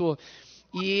outro setor.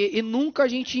 E nunca a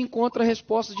gente encontra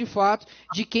respostas de fato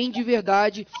de quem de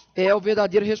verdade é o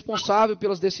verdadeiro responsável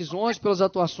pelas decisões, pelas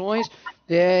atuações.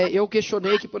 Eu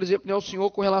questionei que, por exemplo, o senhor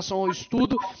com relação ao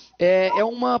estudo, é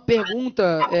uma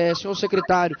pergunta, senhor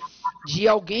secretário, de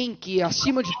alguém que,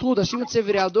 acima de tudo, acima de ser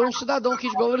vereador, é um cidadão aqui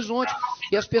de Belo Horizonte.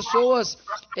 E as pessoas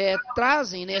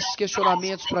trazem esses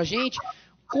questionamentos para a gente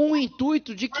com o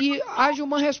intuito de que haja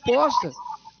uma resposta.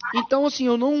 Então, assim,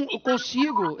 eu não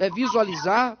consigo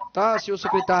visualizar, tá, senhor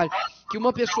secretário, que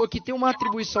uma pessoa que tem uma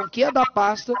atribuição que é da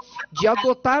pasta de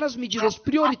adotar as medidas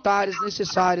prioritárias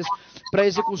necessárias para a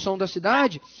execução da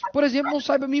cidade, por exemplo, não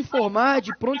saiba me informar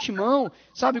de prontimão,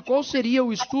 sabe, qual seria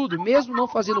o estudo, mesmo não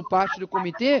fazendo parte do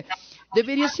comitê,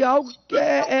 deveria ser algo que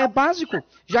é básico,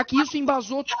 já que isso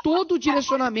embasou todo o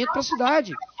direcionamento para a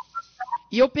cidade.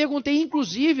 E eu perguntei,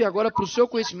 inclusive, agora para o seu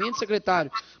conhecimento, secretário,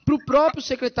 para o próprio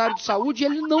secretário de saúde, e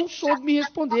ele não soube me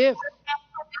responder.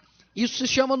 Isso se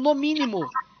chama, no mínimo,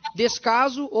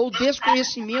 descaso ou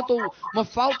desconhecimento, ou uma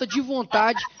falta de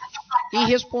vontade em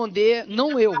responder,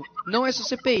 não eu, não essa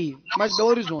CPI, mas Belo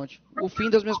Horizonte. O fim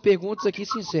das minhas perguntas aqui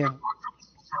se encerra.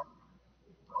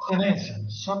 Excelência,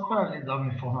 só para lhe dar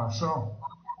uma informação,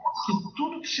 que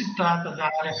tudo que se trata da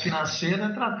área financeira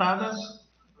é tratado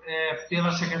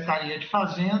pela Secretaria de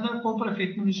Fazenda com o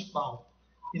prefeito municipal,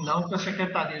 e não com a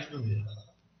Secretaria de Governo.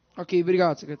 Ok,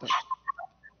 obrigado, secretário.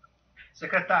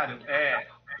 Secretário,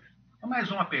 mais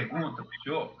uma pergunta para o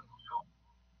senhor.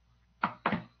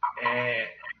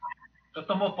 O senhor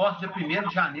tomou posse dia 1º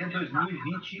de janeiro de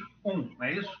 2021, não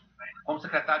é isso? Como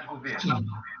secretário de governo. Sim.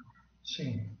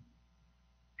 Sim.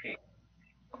 Ok.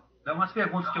 Então, umas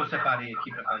perguntas que eu separei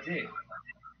aqui para fazer.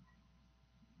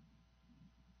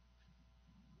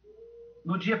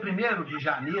 No dia 1º de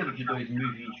janeiro de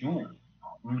 2021,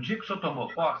 no dia que o senhor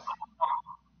tomou posse,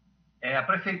 a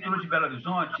Prefeitura de Belo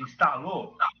Horizonte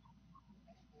instalou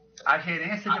a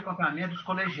gerência de acompanhamento dos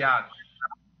colegiados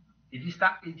e de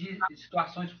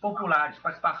situações populares,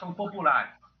 participação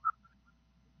popular.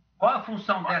 Qual a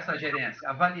função dessa gerência?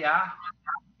 Avaliar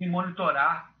e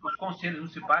monitorar os conselhos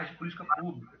municipais de política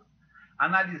pública,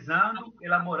 analisando,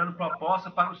 elaborando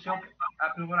propostas para o seu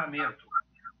aprimoramento,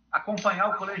 acompanhar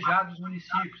o colegiado dos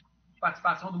municípios,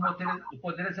 participação do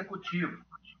Poder Executivo,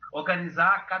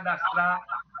 organizar, cadastrar,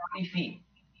 enfim.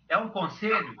 É um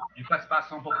conselho de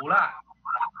participação popular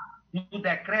no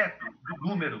decreto do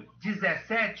número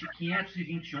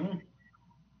 17.521,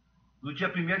 no dia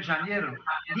 1º de janeiro,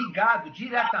 ligado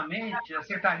diretamente à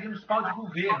Secretaria Municipal de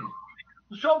Governo.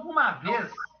 O senhor alguma vez,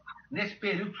 nesse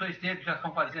período que o senhor esteve, que já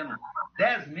estão fazendo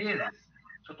 10 meses,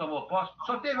 o senhor tomou posse, o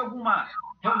senhor teve alguma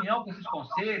reunião com esses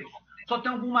conselhos? O senhor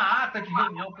tem alguma ata de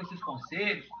reunião com esses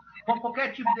conselhos? Com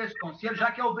qualquer tipo desse conselho,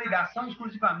 já que a obrigação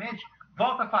exclusivamente,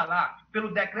 volta a falar,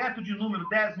 pelo decreto de número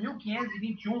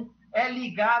 10.521, é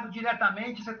ligado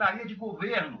diretamente à Secretaria de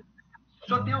Governo. O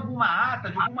senhor tem alguma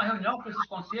ata de alguma reunião com esses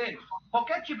conselhos?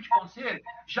 Qualquer tipo de conselho,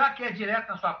 já que é direto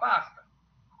na sua pasta?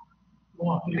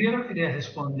 Bom, primeiro eu queria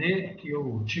responder que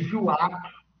eu tive o ato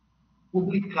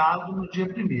publicado no dia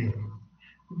 1º.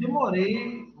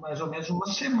 Demorei mais ou menos uma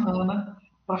semana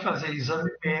para fazer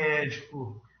exame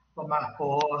médico, tomar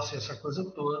posse, essa coisa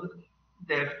toda.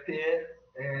 Deve ter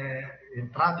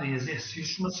entrado em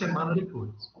exercício uma semana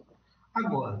depois.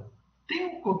 Agora, tem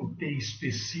um comitê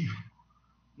específico,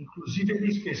 inclusive ele é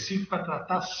específico para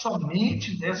tratar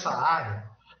somente dessa área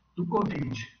do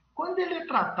Covid. Quando ele é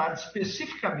tratado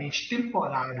especificamente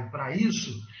temporário para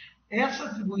isso, essa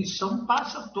atribuição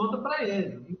passa toda para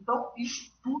ele. Então,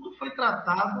 isso tudo foi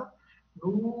tratado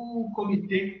no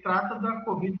comitê que trata da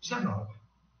Covid-19,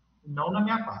 não na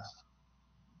minha pasta.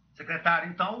 Secretário,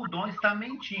 então o Dom está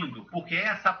mentindo, porque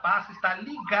essa pasta está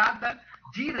ligada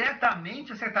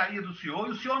diretamente à secretaria do senhor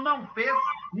e o senhor não fez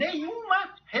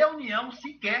nenhuma reunião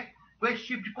sequer com esse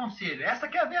tipo de conselho. Essa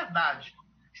que é a verdade.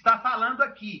 Está falando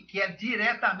aqui que é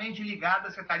diretamente ligada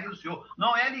à secretaria do senhor,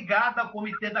 não é ligada ao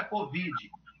comitê da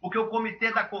Covid, porque o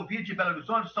comitê da Covid de Belo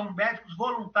Horizonte são médicos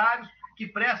voluntários que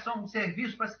prestam um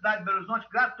serviço para a cidade de Belo Horizonte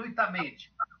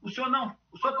gratuitamente. O senhor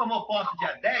tomou posse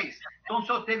dia 10, então o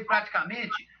senhor teve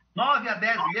praticamente 9 a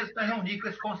 10 meses para reunir com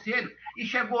esse conselho e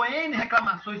chegou N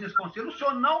reclamações desse conselho. O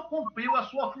senhor não cumpriu a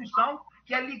sua função,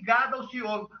 que é ligada ao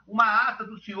senhor. Uma ata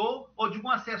do senhor ou de um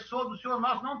assessor do senhor,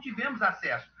 nós não tivemos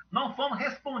acesso. Não fomos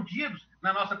respondidos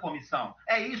na nossa comissão.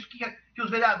 É isso que os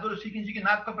vereadores ficam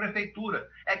indignados com a prefeitura.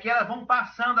 É que elas vão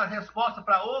passando as respostas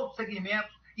para outros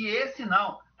segmentos e esse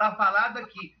não. Está falado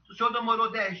aqui. Se o senhor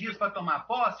demorou 10 dias para tomar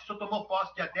posse, o senhor tomou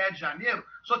posse dia 10 de janeiro,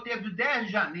 o senhor teve de 10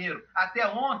 de janeiro até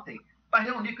ontem para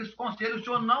reunir com esses conselhos. O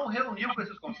senhor não reuniu com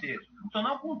esses conselhos. O senhor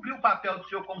não cumpriu o papel do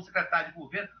senhor como secretário de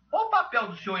governo. Qual o papel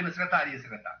do senhor aí na secretaria,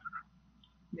 secretário?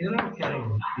 Eu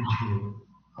quero pedir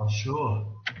ao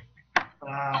senhor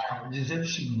para dizer o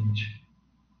seguinte: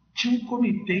 tinha um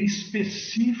comitê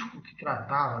específico que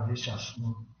tratava desse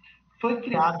assunto. Foi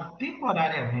criado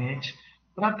temporariamente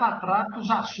para tratar dos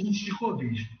assuntos de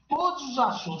Covid. Todos os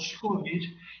assuntos de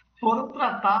Covid foram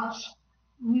tratados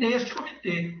neste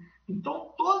comitê.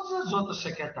 Então, todas as outras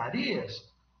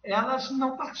secretarias, elas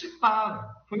não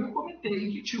participaram. Foi um comitê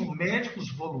em que tinham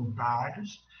médicos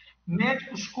voluntários,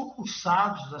 médicos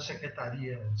concursados da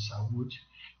Secretaria de Saúde,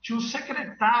 tinha o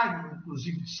secretário,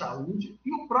 inclusive, de Saúde,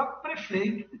 e o próprio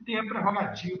prefeito, que tem a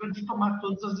prerrogativa de tomar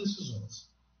todas as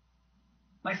decisões.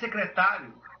 Mas,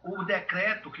 secretário, o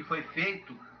decreto que foi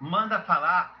feito manda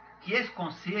falar que esse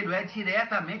conselho é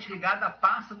diretamente ligado à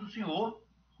pasta do senhor,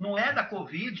 não é da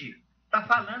Covid. está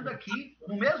falando aqui,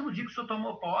 no mesmo dia que o senhor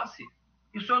tomou posse,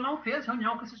 e o senhor não fez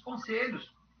reunião com esses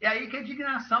conselhos. É aí que a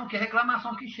indignação, que a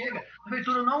reclamação que chega. A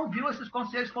prefeitura não viu esses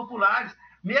conselhos populares,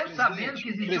 mesmo sabendo que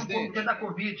existia um comitê da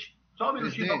Covid. Só um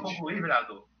minutinho para concluir,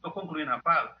 vereador. Estou concluindo a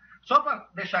fala. Só para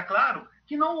deixar claro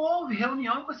que não houve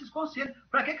reunião com esses conselhos.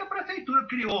 Para que a prefeitura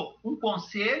criou um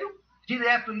conselho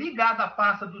direto ligado à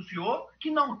pasta do senhor,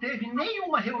 que não teve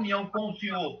nenhuma reunião com o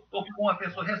senhor ou com a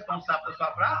pessoa responsável da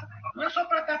sua praça? Não é só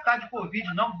para tratar de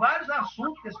Covid, não. Vários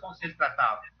assuntos que esse conselho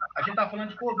tratava. A gente está falando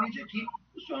de Covid aqui.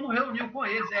 O senhor não reuniu com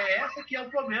eles. É esse que é o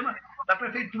problema da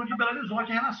prefeitura de Belo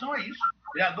Horizonte em relação a isso.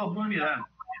 Vereador Bruno Miranda.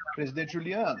 Presidente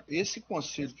Juliano, esse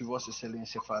conselho que Vossa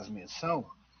Excelência faz menção,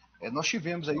 nós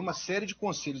tivemos aí uma série de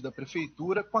conselhos da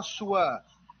prefeitura com a sua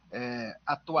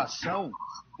atuação,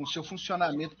 com o seu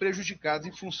funcionamento prejudicado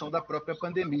em função da própria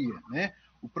pandemia, né?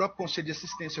 O próprio Conselho de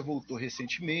Assistência voltou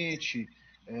recentemente,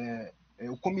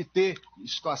 o comitê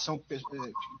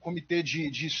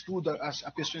de estudo,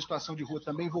 a pessoa em situação de rua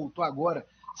também voltou agora,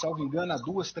 salvo engano, há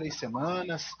 2, 3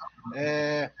 semanas.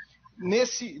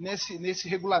 Nesse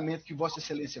regulamento que Vossa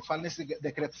Excelência fala, nesse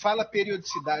decreto, fala a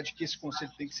periodicidade que esse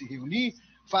conselho tem que se reunir,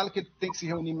 fala que ele tem que se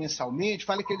reunir mensalmente,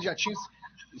 fala que ele já tinha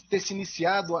ter se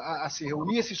iniciado a se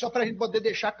reunir, assim, só para a gente poder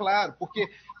deixar claro, porque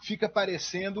fica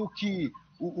parecendo que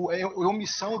a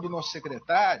omissão do nosso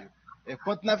secretário,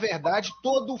 quando, na verdade,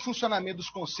 todo o funcionamento dos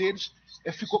conselhos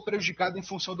ficou prejudicado em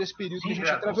função desse período que a gente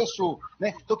atravessou, né?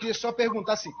 Então, eu queria só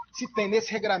perguntar assim, se tem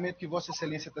nesse regulamento que Vossa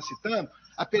Excelência está citando,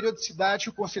 a periodicidade que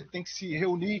o conselho tem que se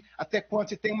reunir, até quando,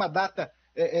 se tem uma data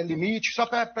limite, só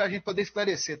para a gente poder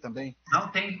esclarecer também. Não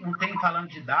tem falando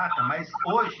de data, mas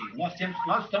hoje nós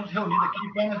estamos reunidos aqui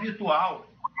de forma virtual.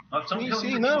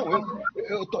 Sim, não,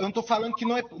 eu não estou falando que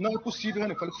não é possível,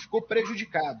 eu falei que ficou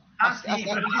prejudicado.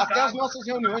 Prejudicado. Até as nossas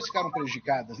reuniões ficaram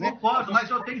prejudicadas, né? Concordo, mas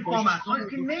eu tenho informações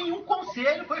que nenhum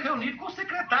conselho foi reunido com o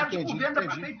secretário de governo da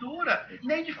prefeitura,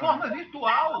 nem de forma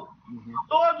virtual.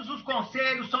 Todos os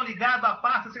conselhos são ligados à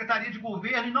pasta da Secretaria de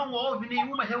Governo e não houve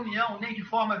nenhuma reunião, nem de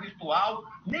forma virtual,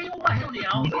 nenhuma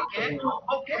reunião sequer,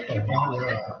 qualquer tipo de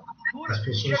conselho.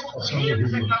 Chegam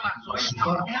reclamações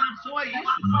em relação a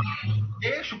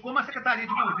isso. Como a Secretaria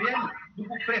de Governo do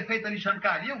prefeito Alexandre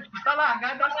Kalil está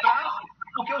largada às traças,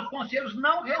 porque os conselhos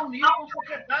não reuniram com o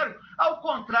secretário. Ao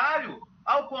contrário,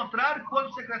 quando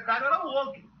o secretário era o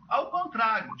outro. Ao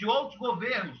contrário, de outros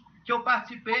governos que eu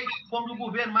participei, como no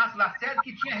governo Márcio Lacerda,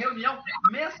 que tinha reunião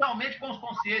mensalmente com os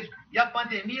conselhos. E a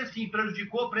pandemia, sim,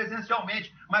 prejudicou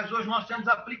presencialmente. Mas hoje nós temos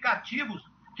aplicativos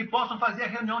que possam fazer a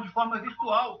reunião de forma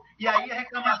virtual. E aí a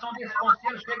reclamação desses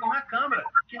conselhos chega na Câmara,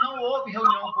 que não houve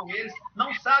reunião com eles,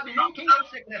 não sabe nem quem é o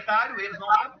secretário, eles não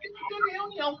sabem porque não teve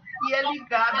reunião. E é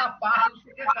ligada à pasta do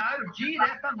secretário,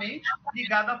 diretamente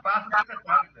ligada à pasta do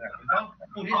secretário. Então,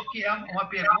 por isso que é uma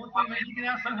pergunta e uma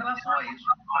indignação em relação a isso,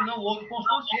 que não houve com os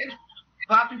conselhos.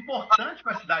 Fato importante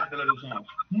para a cidade de Belo Horizonte.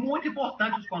 Muito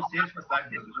importante os conselhos para a cidade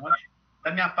de Belo Horizonte.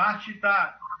 Da minha parte,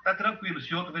 está tranquilo.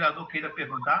 Se outro vereador queira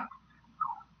perguntar.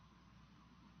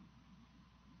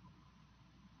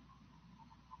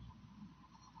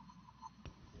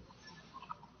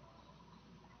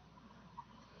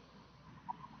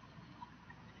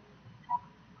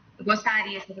 Eu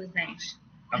gostaria, senhor presidente.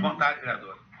 À vontade,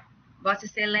 vereador. Vossa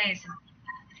Excelência,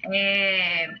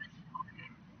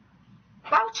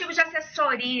 qual tipo de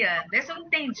assessoria? Vê se eu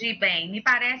entendi bem. Me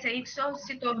parece aí que o senhor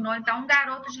se tornou, então, um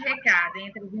garoto de recado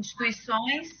entre as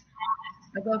instituições,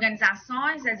 as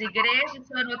organizações, as igrejas. O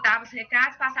senhor anotava os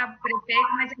recados, passava para o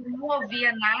prefeito, mas ele não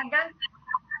ouvia nada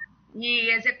e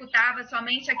executava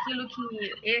somente aquilo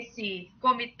que esse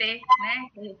comitê, né,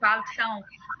 eu falo que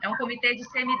é um comitê de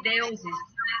semideuses,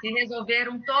 que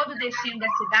resolveram todo o destino da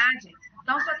cidade.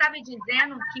 Então, o senhor está me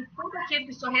dizendo que tudo aquilo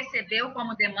que o senhor recebeu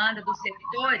como demanda dos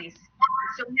setores,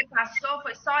 o senhor repassou,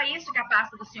 foi só isso que a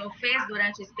pasta do senhor fez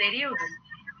durante esse período?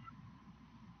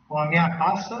 Bom, a minha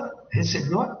pasta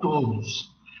recebeu a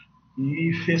todos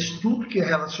e fez tudo que é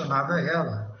relacionado a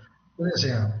ela. Por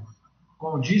exemplo,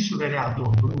 como disse o vereador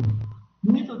Bruno,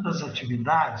 muitas das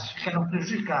atividades ficaram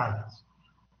prejudicadas.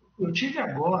 Eu tive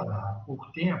agora, há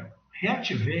pouco tempo,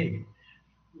 reativei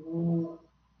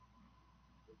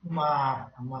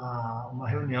uma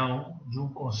reunião de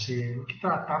um conselho que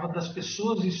tratava das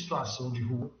pessoas em situação de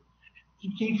rua, que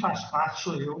quem faz parte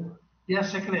sou eu e a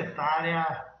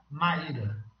secretária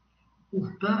Maíra.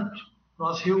 Portanto,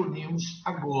 nós reunimos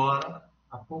agora,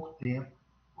 há pouco tempo,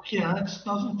 porque antes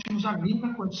nós não tínhamos a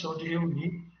mínima condição de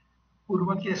reunir por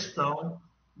uma questão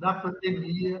da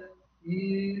pandemia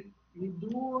e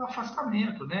do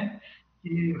afastamento, né,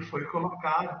 que foi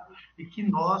colocado e que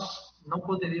nós não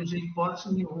poderíamos, em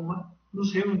hipótese nenhuma,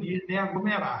 nos reunir nem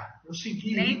aglomerar. Eu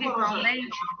segui nem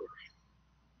virtualmente?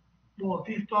 Bom,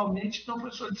 virtualmente não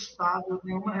foi solicitado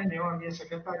nenhuma reunião à minha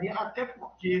secretaria, até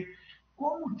porque,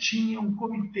 como tinha um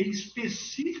comitê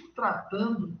específico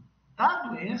tratando da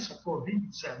doença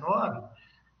COVID-19,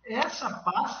 essa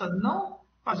pasta não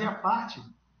fazia parte,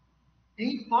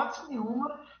 em hipótese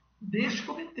nenhuma, deste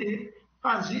comitê.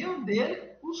 Faziam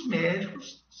dele os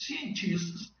médicos,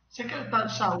 cientistas, secretário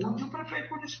de saúde e o prefeito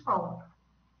municipal.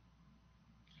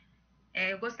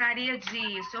 Eu gostaria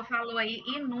o senhor falou aí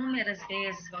inúmeras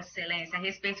vezes, Vossa Excelência, a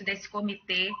respeito desse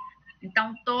comitê.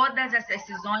 Então, todas as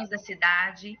decisões da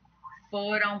cidade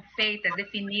foram feitas,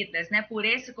 definidas, né, por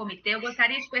esse comitê. Eu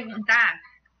gostaria de perguntar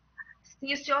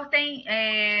se o senhor tem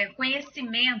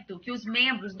conhecimento que os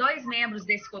membros, 2 membros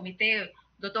desse comitê,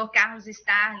 Dr. Carlos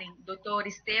Starling, Dr.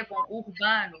 Estevão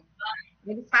Urbano,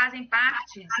 eles fazem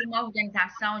parte de uma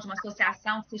organização, de uma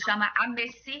associação que se chama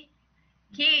AMECI,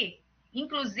 que,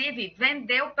 inclusive,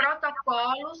 vendeu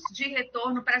protocolos de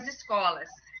retorno para as escolas.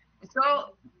 O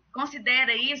senhor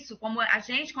considera isso, como a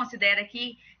gente considera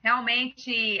aqui,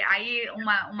 realmente aí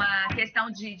uma questão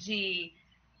de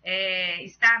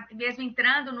estar mesmo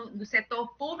entrando no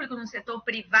setor público, no setor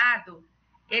privado?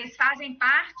 Eles fazem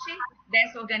parte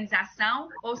dessa organização,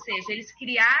 ou seja, eles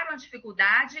criaram a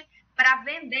dificuldade para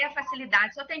vender a facilidade.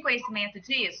 O senhor tem conhecimento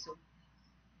disso?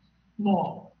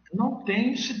 Bom, não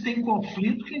tem. Se tem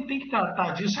conflito, quem tem que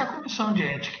tratar disso é a Comissão de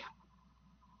Ética.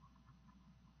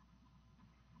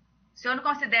 O senhor não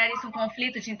considera isso um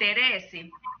conflito de interesse?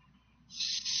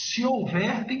 Se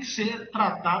houver, tem que ser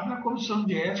tratado na Comissão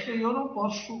de Ética e eu não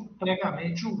posso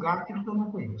previamente julgar aquilo que eu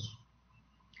não conheço.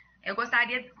 Eu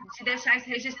gostaria de deixar isso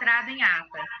registrado em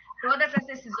ata. Todas as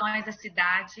decisões da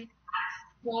cidade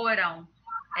foram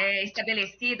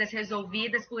estabelecidas,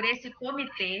 resolvidas por esse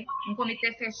comitê, um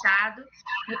comitê fechado.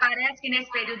 Me parece que nesse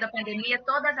período da pandemia,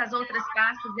 todas as outras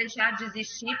pastas deixaram de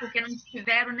existir porque não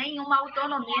tiveram nenhuma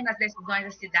autonomia nas decisões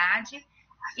da cidade.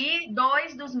 E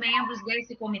 2 dos membros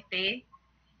desse comitê,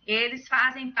 eles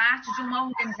fazem parte de uma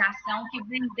organização que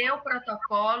vendeu o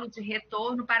protocolo de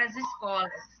retorno para as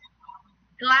escolas.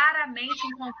 Claramente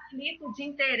um conflito de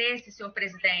interesse, senhor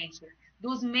presidente,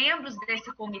 dos membros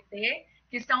desse comitê,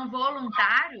 que são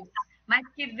voluntários, mas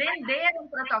que venderam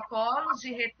protocolos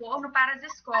de retorno para as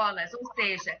escolas, ou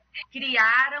seja,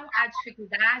 criaram a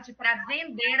dificuldade para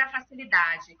vender a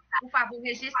facilidade. Por favor,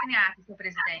 registre em ata, senhor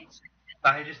presidente.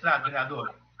 Está registrado,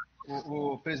 vereador.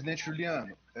 O presidente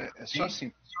Juliano, só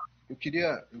assim, eu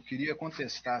queria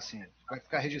contestar, assim, vai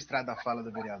ficar registrada a fala da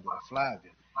vereadora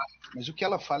Flávia, mas o que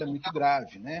ela fala é muito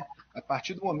grave, né? A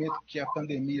partir do momento que a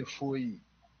pandemia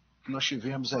que nós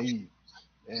tivemos aí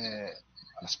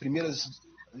as primeiras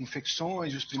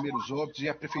infecções, os primeiros óbitos, e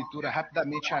a prefeitura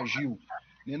rapidamente agiu,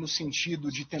 né, no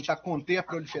sentido de tentar conter a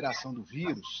proliferação do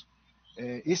vírus,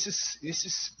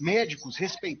 esses médicos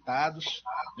respeitados,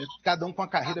 né, cada um com uma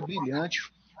carreira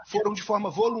brilhante, foram de forma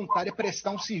voluntária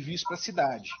prestar um serviço para a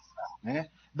cidade, né?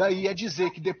 Daí a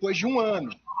dizer que depois de 1 ano,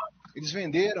 eles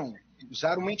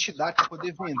usaram uma entidade para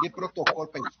poder vender protocolo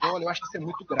para a escola. Eu acho que isso é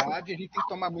muito grave e a gente tem que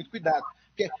tomar muito cuidado.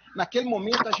 Porque naquele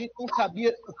momento a gente não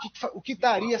sabia o que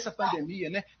daria essa pandemia,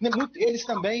 né? Eles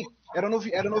também, era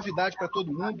novidade para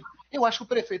todo mundo. Eu acho que o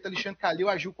prefeito Alexandre Kalil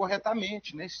agiu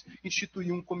corretamente, né?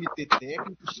 Instituiu um comitê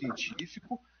técnico,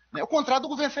 científico, né? Ao contrário do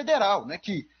governo federal, né?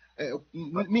 Que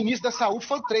o ministro da Saúde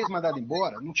foi 3 mandado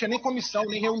embora, não tinha nem comissão,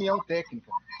 nem reunião técnica.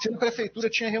 Se a prefeitura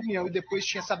tinha reunião e depois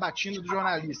tinha sabatina do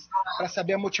jornalista para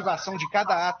saber a motivação de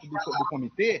cada ato do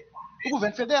comitê, o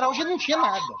governo federal já não tinha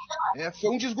nada.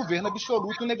 Foi um desgoverno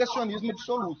absoluto, um negacionismo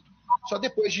absoluto. Só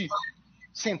depois de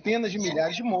centenas de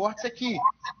milhares de mortes é que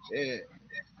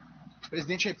o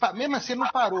presidente, mesmo assim, ele não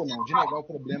parou não, de negar o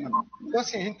problema, não. Então,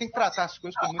 assim, a gente tem que tratar as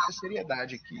coisas com muita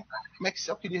seriedade aqui. Como é que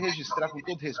eu queria registrar, com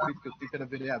todo o respeito que eu tenho pela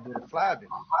vereadora Flávia,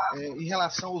 em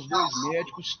relação aos 2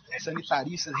 médicos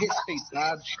sanitaristas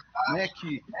respeitados, né,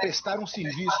 que prestaram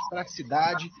serviço para a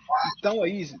cidade e estão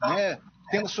aí, né,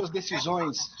 tendo suas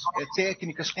decisões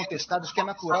técnicas contestadas, que é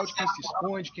natural de quem se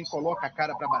expõe, de quem coloca a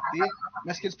cara para bater,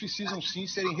 mas que eles precisam sim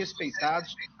serem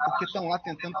respeitados, porque estão lá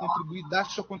tentando contribuir, dar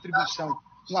sua contribuição,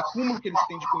 um acúmulo que eles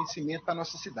têm de conhecimento para a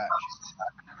nossa cidade.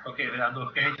 Ok, vereador,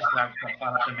 fica registrado sua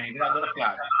fala também. Vereadora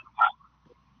Flávia.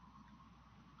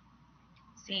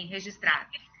 Sim, registrado.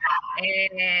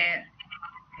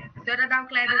 Senhora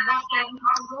Adalclever,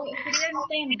 eu queria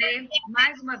entender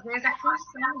mais uma vez a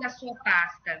função da sua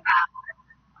pasta.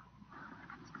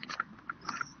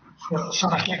 A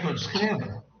senhora quer que eu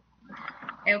descreva?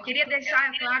 Eu queria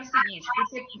deixar claro o seguinte,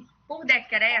 porque por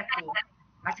decreto,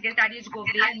 a Secretaria de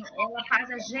Governo, ela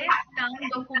faz a gestão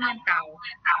documental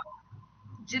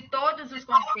de todos os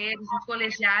conselhos, os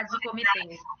colegiados e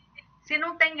comitês. Se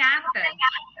não tem ata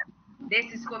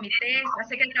desses comitês, a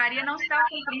Secretaria não está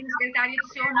cumprindo, a Secretaria do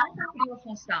senhor não cumpriu a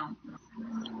função.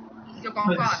 O senhor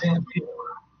concorda?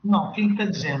 Não, quem está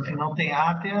dizendo que não tem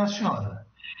ata é a senhora.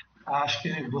 Acho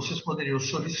que vocês poderiam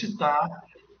solicitar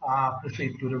à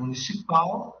Prefeitura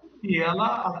Municipal e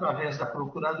ela, através da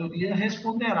Procuradoria,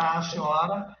 responderá à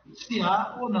senhora se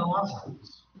há ou não as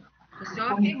atas. O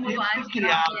senhor afirmou antes que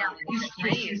não havia não é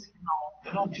isso? Não,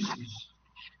 eu não disse isso.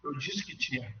 Eu disse que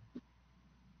tinha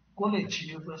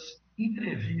coletivas,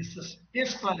 entrevistas,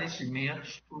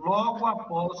 esclarecimentos, logo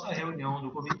após a reunião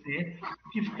do comitê,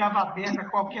 que ficava aberta a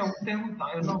qualquer um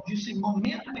perguntar. Eu não disse em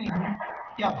momento nenhum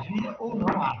que havia ou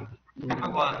não ata.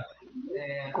 Agora,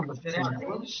 os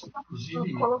vereadores,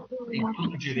 inclusive, têm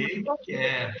todo o direito, que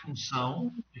é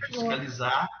função de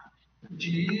fiscalizar,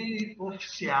 de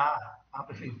oficiar a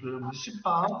Prefeitura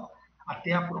Municipal,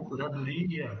 até a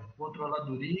Procuradoria,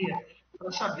 Controladoria,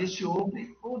 para saber se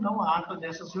houve ou não a ata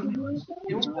dessas reuniões.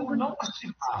 Eu, como não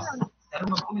participava, era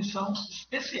uma comissão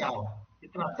especial que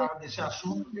tratava desse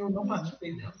assunto e eu não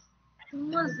participei dela.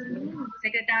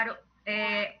 Secretário,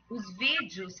 os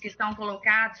vídeos que estão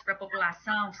colocados para a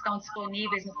população, que estão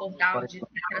disponíveis no portal de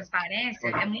transparência,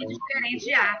 é muito diferente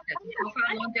de ata. Eu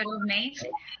falei anteriormente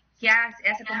que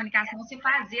essa comunicação se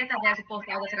fazia através do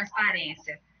portal da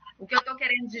transparência. O que eu estou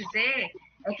querendo dizer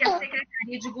é que a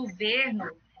Secretaria de Governo,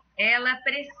 ela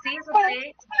precisa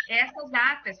ter essas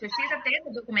atas, precisa ter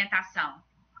essa documentação.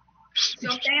 O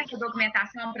senhor tem essa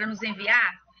documentação para nos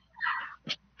enviar?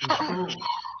 Estou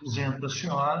dizendo para a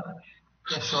senhora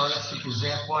que a senhora, se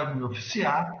quiser, pode me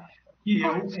oficiar e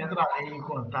eu entrarei em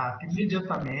contato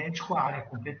imediatamente com a área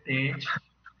competente,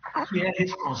 que é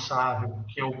responsável,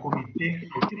 que é o comitê que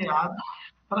foi criado,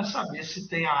 para saber se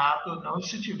tem a ata ou não, e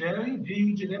se tiver, eu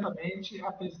envio diretamente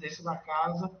à presidência da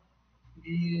Casa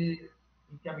e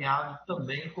encaminhado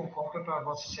também com cópia para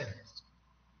Vossa Excelência.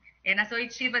 Nas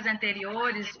oitivas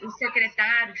anteriores, o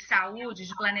secretário de Saúde,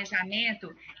 de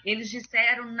Planejamento, eles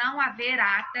disseram não haver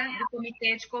ata do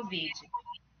Comitê de Covid.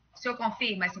 O senhor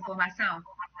confirma essa informação?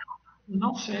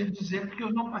 Não sei dizer, porque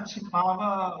eu não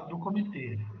participava do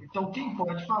comitê. Então, quem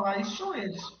pode falar isso são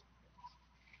eles.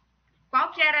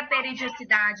 Qual que era a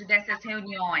periodicidade dessas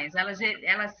reuniões? Elas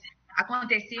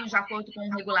aconteciam de acordo com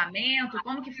o regulamento?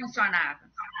 Como que funcionava?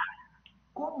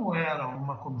 Como era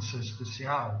uma comissão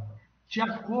especial, de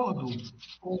acordo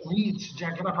com o índice de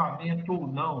agravamento ou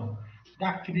não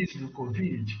da crise do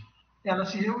Covid, ela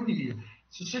se reunia.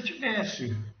 Se você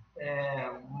tivesse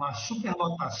uma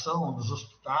superlotação dos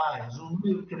hospitais, um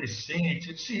número crescente,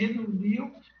 eles se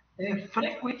reuniam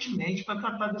frequentemente para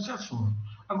tratar desse assunto.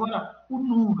 Agora, o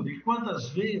número e quantas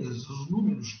vezes, os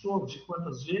números todos e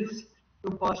quantas vezes,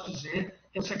 eu posso dizer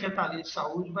que a Secretaria de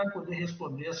Saúde vai poder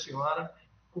responder à senhora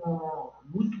com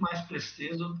muito mais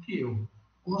presteza do que eu.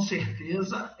 Com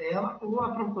certeza, ela ou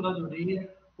a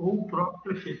Procuradoria ou o próprio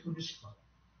prefeito municipal.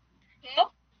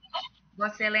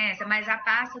 Vossa Excelência, mas a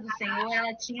pasta do senhor,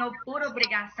 ela tinha por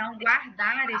obrigação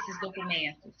guardar esses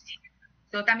documentos. O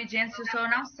senhor está me dizendo se o senhor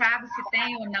não sabe se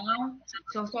tem ou não,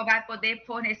 se o senhor vai poder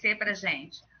fornecer para a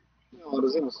gente.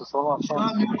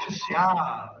 Só me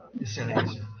oficiar,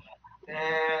 Excelência,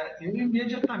 eu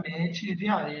imediatamente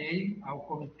enviarei ao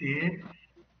comitê,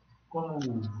 como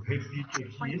repito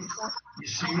aqui, e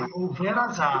se houver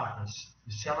as atas,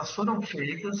 e se elas foram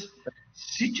feitas,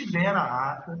 se tiver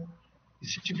a ata, e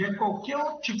se tiver qualquer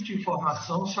outro tipo de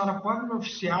informação, a senhora pode me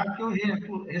oficiar que eu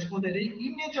responderei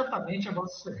imediatamente a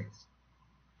Vossa Excelência.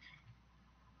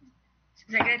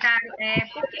 Secretário,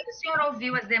 por que o senhor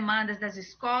ouviu as demandas das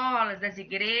escolas, das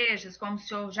igrejas, como o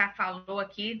senhor já falou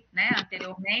aqui, né,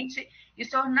 anteriormente, e o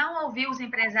senhor não ouviu os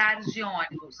empresários de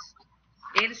ônibus?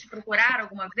 Eles te procuraram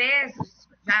alguma vez?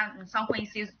 Já não são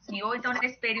conhecidos do senhor? Então,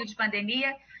 nesse período de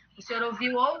pandemia, o senhor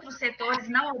ouviu outros setores,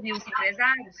 não ouviu os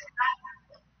empresários?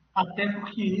 Até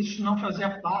porque isso não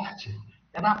fazia parte.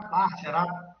 Era,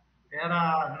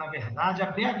 na verdade,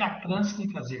 a BH Trans que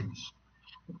fazia isso.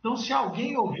 Então, se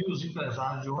alguém ouviu os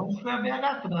empresários de ônibus, foi a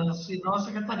BH Trans e não a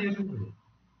Secretaria de Governo.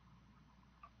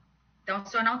 Então, o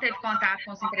senhor não teve contato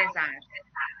com os empresários?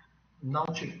 Não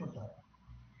tive contato.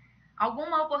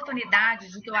 Alguma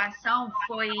oportunidade de doação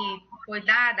foi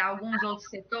dada a alguns outros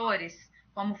setores,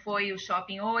 como foi o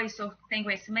Shopping Oi? O senhor tem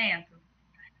conhecimento?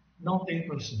 Não tenho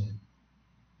conhecimento.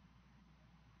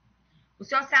 O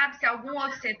senhor sabe se algum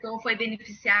outro setor foi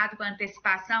beneficiado com a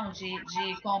antecipação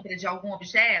de compra de algum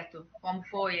objeto, como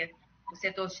foi o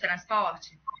setor de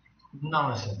transporte?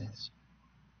 Não, Excelência.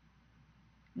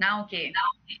 Não o quê?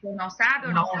 O senhor não sabe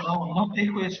ou não sabe? Não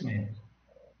tenho conhecimento.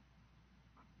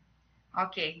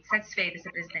 Ok, satisfeita,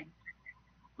 senhor presidente.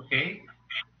 Ok.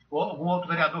 Algum outro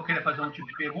vereador queira fazer um tipo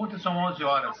de pergunta? São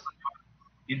 11h30.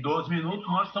 12 minutos,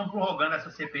 nós estamos prorrogando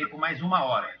essa CPI por mais 1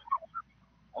 hora.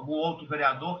 Algum outro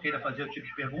vereador queira fazer o tipo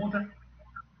de pergunta?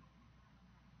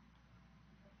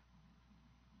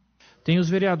 Tem os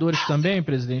vereadores também,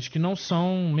 presidente, que não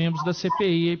são membros da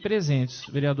CPI aí presentes.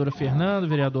 Vereadora Fernanda,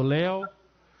 vereador Léo.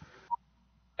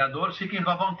 Vereadores, fiquem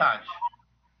à vontade.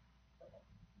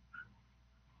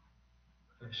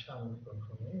 Fechar o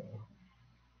microfone.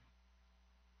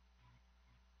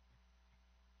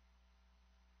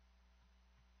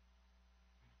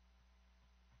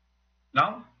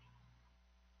 Não?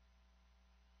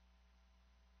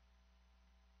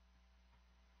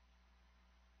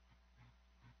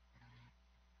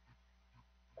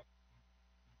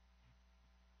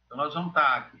 Então, nós vamos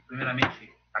estar,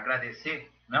 primeiramente, agradecer,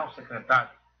 né, ao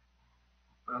secretário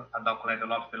Adalclever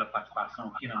Lopes pela participação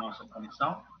aqui na nossa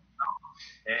comissão.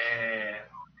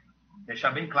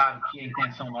 Deixar bem claro que a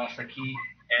intenção nossa aqui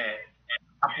é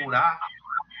apurar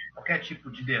qualquer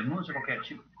tipo de denúncia, qualquer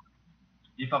tipo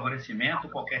de favorecimento,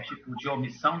 qualquer tipo de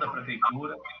omissão da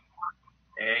prefeitura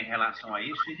em relação a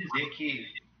isso, e dizer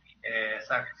que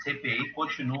essa CPI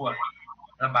continua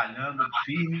trabalhando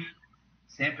firme,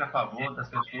 sempre a favor das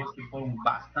pessoas que foram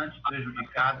bastante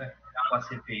prejudicadas com a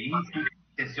CPI, que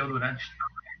aconteceu durante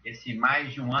esse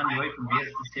mais de 1 ano e 8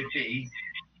 meses de CPI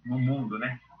no mundo,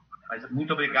 né? Mas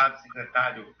muito obrigado,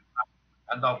 secretário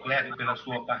Adalclever, pela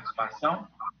sua participação.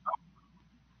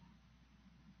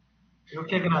 Eu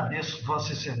que agradeço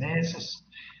Vossas Excelências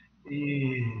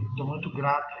e estou muito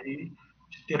grato aí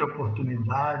de ter a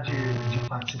oportunidade de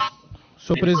participar.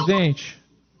 Senhor presidente,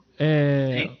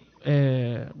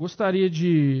 gostaria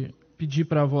de pedir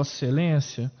para Vossa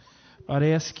Excelência,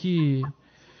 parece que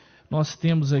nós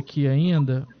temos aqui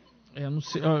ainda,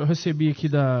 eu recebi aqui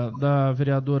da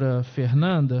vereadora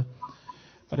Fernanda,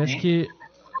 parece que,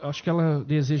 acho que ela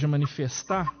deseja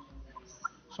manifestar.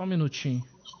 Só um minutinho.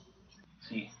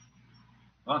 Sim.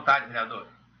 Vontade, vereador.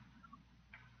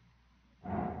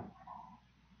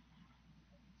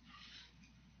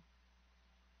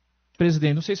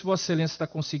 Presidente, não sei se Vossa Excelência está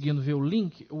conseguindo ver o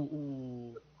link,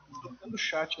 o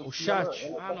chat. O chat?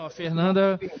 Não, a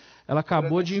Fernanda, ela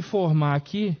acabou de informar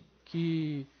aqui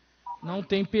que não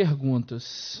tem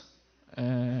perguntas.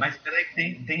 Mas peraí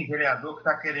que tem vereador que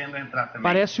está querendo entrar também.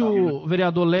 Parece o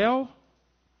vereador Léo.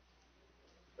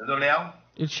 Vereador Léo.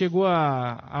 Ele chegou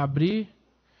a abrir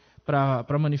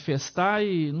para manifestar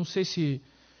e não sei se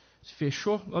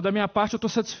fechou. Da minha parte, eu estou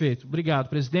satisfeito. Obrigado,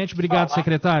 presidente. Obrigado,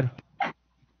 secretário.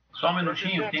 Só um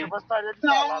minutinho. Eu gostaria de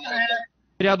falar.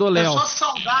 Vereador Léo. Só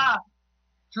saudar,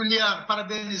 Juliano,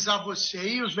 parabenizar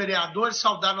você e os vereadores,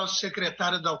 saudar nosso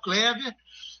secretário Adalclever.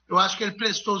 Eu acho que ele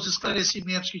prestou os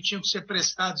esclarecimentos que tinham que ser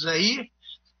prestados aí.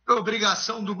 A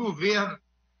obrigação do governo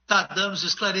está dando os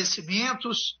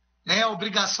esclarecimentos, né? A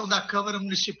obrigação da Câmara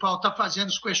Municipal está fazendo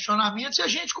os questionamentos e a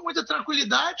gente, com muita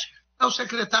tranquilidade, o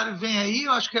secretário vem aí,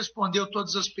 eu acho que respondeu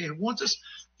todas as perguntas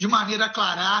de maneira a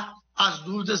aclarar as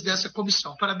dúvidas dessa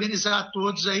comissão. Parabenizar a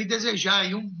todos aí e desejar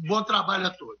aí um bom trabalho a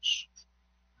todos.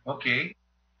 Ok.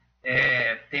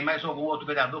 Tem mais algum outro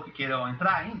vereador que queira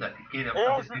entrar ainda? Que queira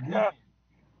fazer pergunta?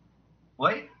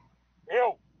 Oi?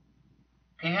 Eu.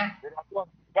 Quem é? Vereador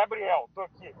Gabriel, estou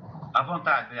aqui. À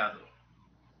vontade, vereador.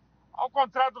 Ao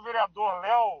contrário do vereador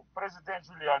Léo, presidente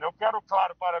Juliano, eu quero,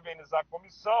 claro, parabenizar a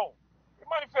comissão e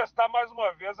manifestar mais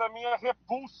uma vez a minha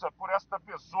repulsa por esta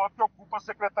pessoa que ocupa a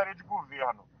Secretaria de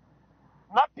Governo.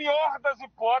 Na pior das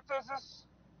hipóteses,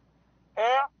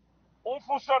 é um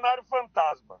funcionário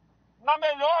fantasma. Na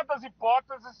melhor das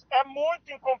hipóteses, é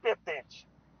muito incompetente,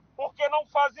 porque não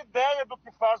faz ideia do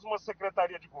que faz uma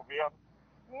Secretaria de Governo,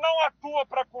 não atua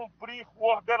para cumprir o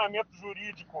ordenamento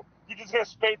jurídico que diz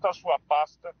respeito à sua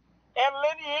pasta, é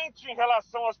leniente em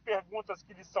relação às perguntas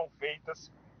que lhe são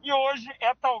feitas, e hoje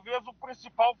é talvez o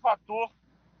principal fator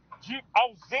de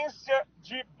ausência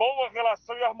de boa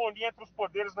relação e harmonia entre os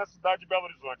poderes na cidade de Belo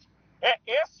Horizonte. É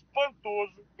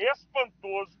espantoso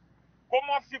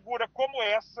como uma figura como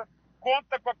essa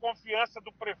conta com a confiança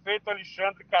do prefeito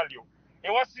Alexandre Kalil.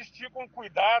 Eu assisti com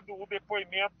cuidado o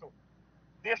depoimento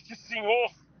deste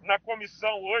senhor na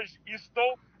comissão hoje e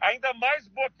estou ainda mais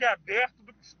boquiaberto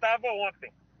do que estava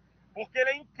ontem, porque ele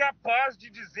é incapaz de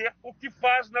dizer o que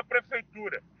faz na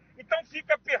prefeitura. Então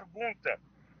fica a pergunta,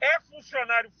 é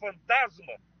funcionário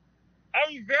fantasma? Ao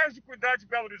invés de cuidar de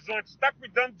Belo Horizonte, está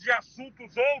cuidando de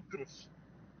assuntos outros?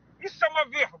 Isso é uma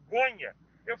vergonha.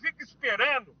 Eu fico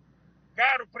esperando,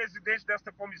 caro presidente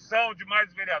desta comissão,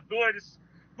 demais vereadores,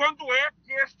 quando é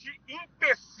que este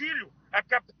empecilho, a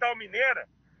capital mineira,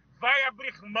 vai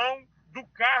abrir mão do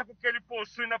cargo que ele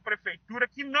possui na prefeitura,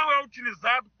 que não é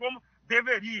utilizado como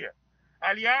deveria.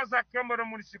 Aliás, a Câmara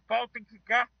Municipal tem que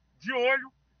ficar de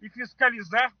olho e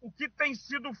fiscalizar o que tem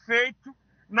sido feito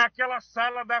naquela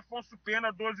sala da Afonso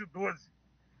Pena 1212.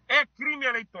 É crime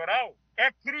eleitoral?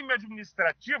 É crime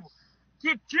administrativo?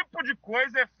 Que tipo de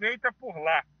coisa é feita por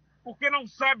lá? Porque não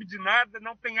sabe de nada,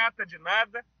 não tem ata de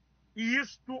nada, e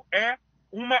isto é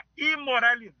uma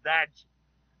imoralidade.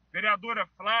 Vereadora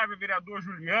Flávia, vereador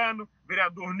Juliano,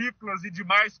 vereador Nicolas e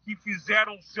demais que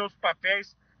fizeram os seus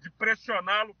papéis de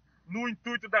pressioná-lo no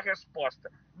intuito da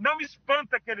resposta. Não me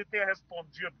espanta que ele tenha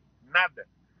respondido nada.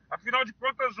 Afinal de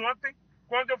contas, ontem,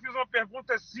 quando eu fiz uma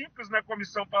pergunta simples na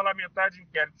Comissão Parlamentar de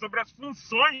Inquérito sobre as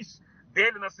funções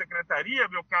dele na secretaria,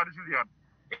 meu caro Juliano,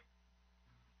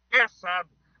 engraçado.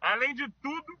 Além de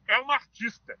tudo, é um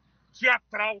artista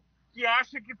teatral que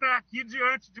acha que está aqui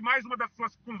diante de mais uma das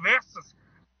suas conversas.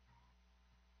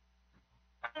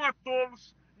 Não há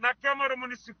tolos, na Câmara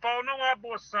Municipal não há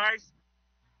boçais,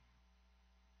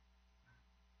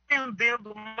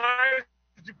 entendendo mais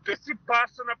de que se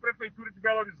passa na Prefeitura de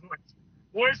Belo Horizonte.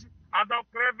 Hoje,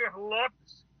 Adalclever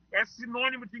Lopes é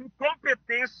sinônimo de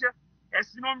incompetência, é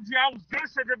sinônimo de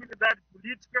ausência de habilidade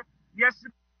política e é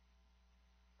sinônimo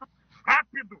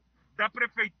rápido da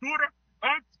Prefeitura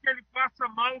antes que ele faça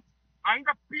mal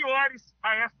ainda piores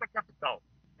a esta capital.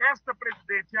 Esta,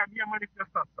 presidente, é a minha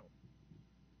manifestação.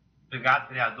 Obrigado,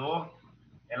 vereador.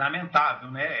 É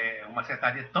lamentável, né? É uma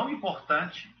secretaria tão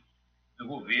importante do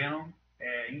governo,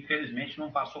 infelizmente,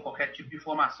 não passou qualquer tipo de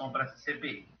informação para essa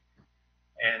CPI.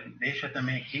 Deixa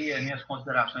também aqui as minhas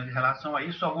considerações em relação a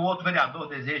isso. Algum outro vereador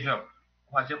deseja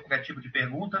fazer qualquer tipo de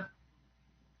pergunta?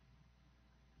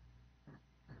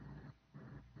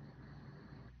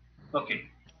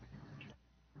 Ok.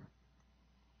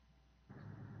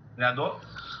 Vereador?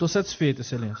 Estou satisfeito,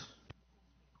 excelência.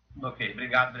 Ok,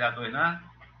 obrigado, vereador Inan.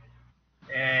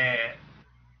 Deixa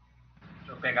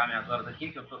eu pegar minhas horas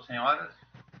aqui, que eu estou sem horas.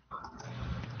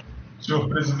 Senhor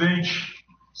presidente,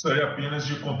 gostaria apenas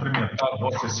de cumprimentar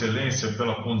Vossa Excelência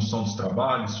pela condução dos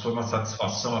trabalhos. Foi uma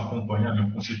satisfação acompanhar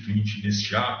meu constituinte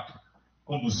neste ato,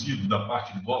 conduzido da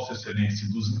parte de Vossa Excelência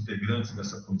e dos integrantes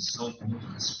dessa comissão com muito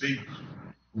respeito,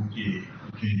 o que,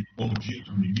 como dito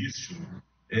no início,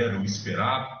 era o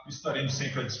esperado. Estaremos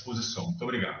sempre à disposição. Muito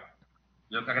obrigado.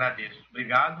 Eu que agradeço.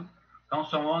 Obrigado. Então,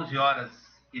 são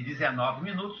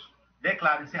 11h19.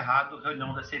 Declaro encerrado a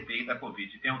reunião da CPI da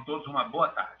Covid. Tenham todos uma boa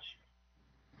tarde.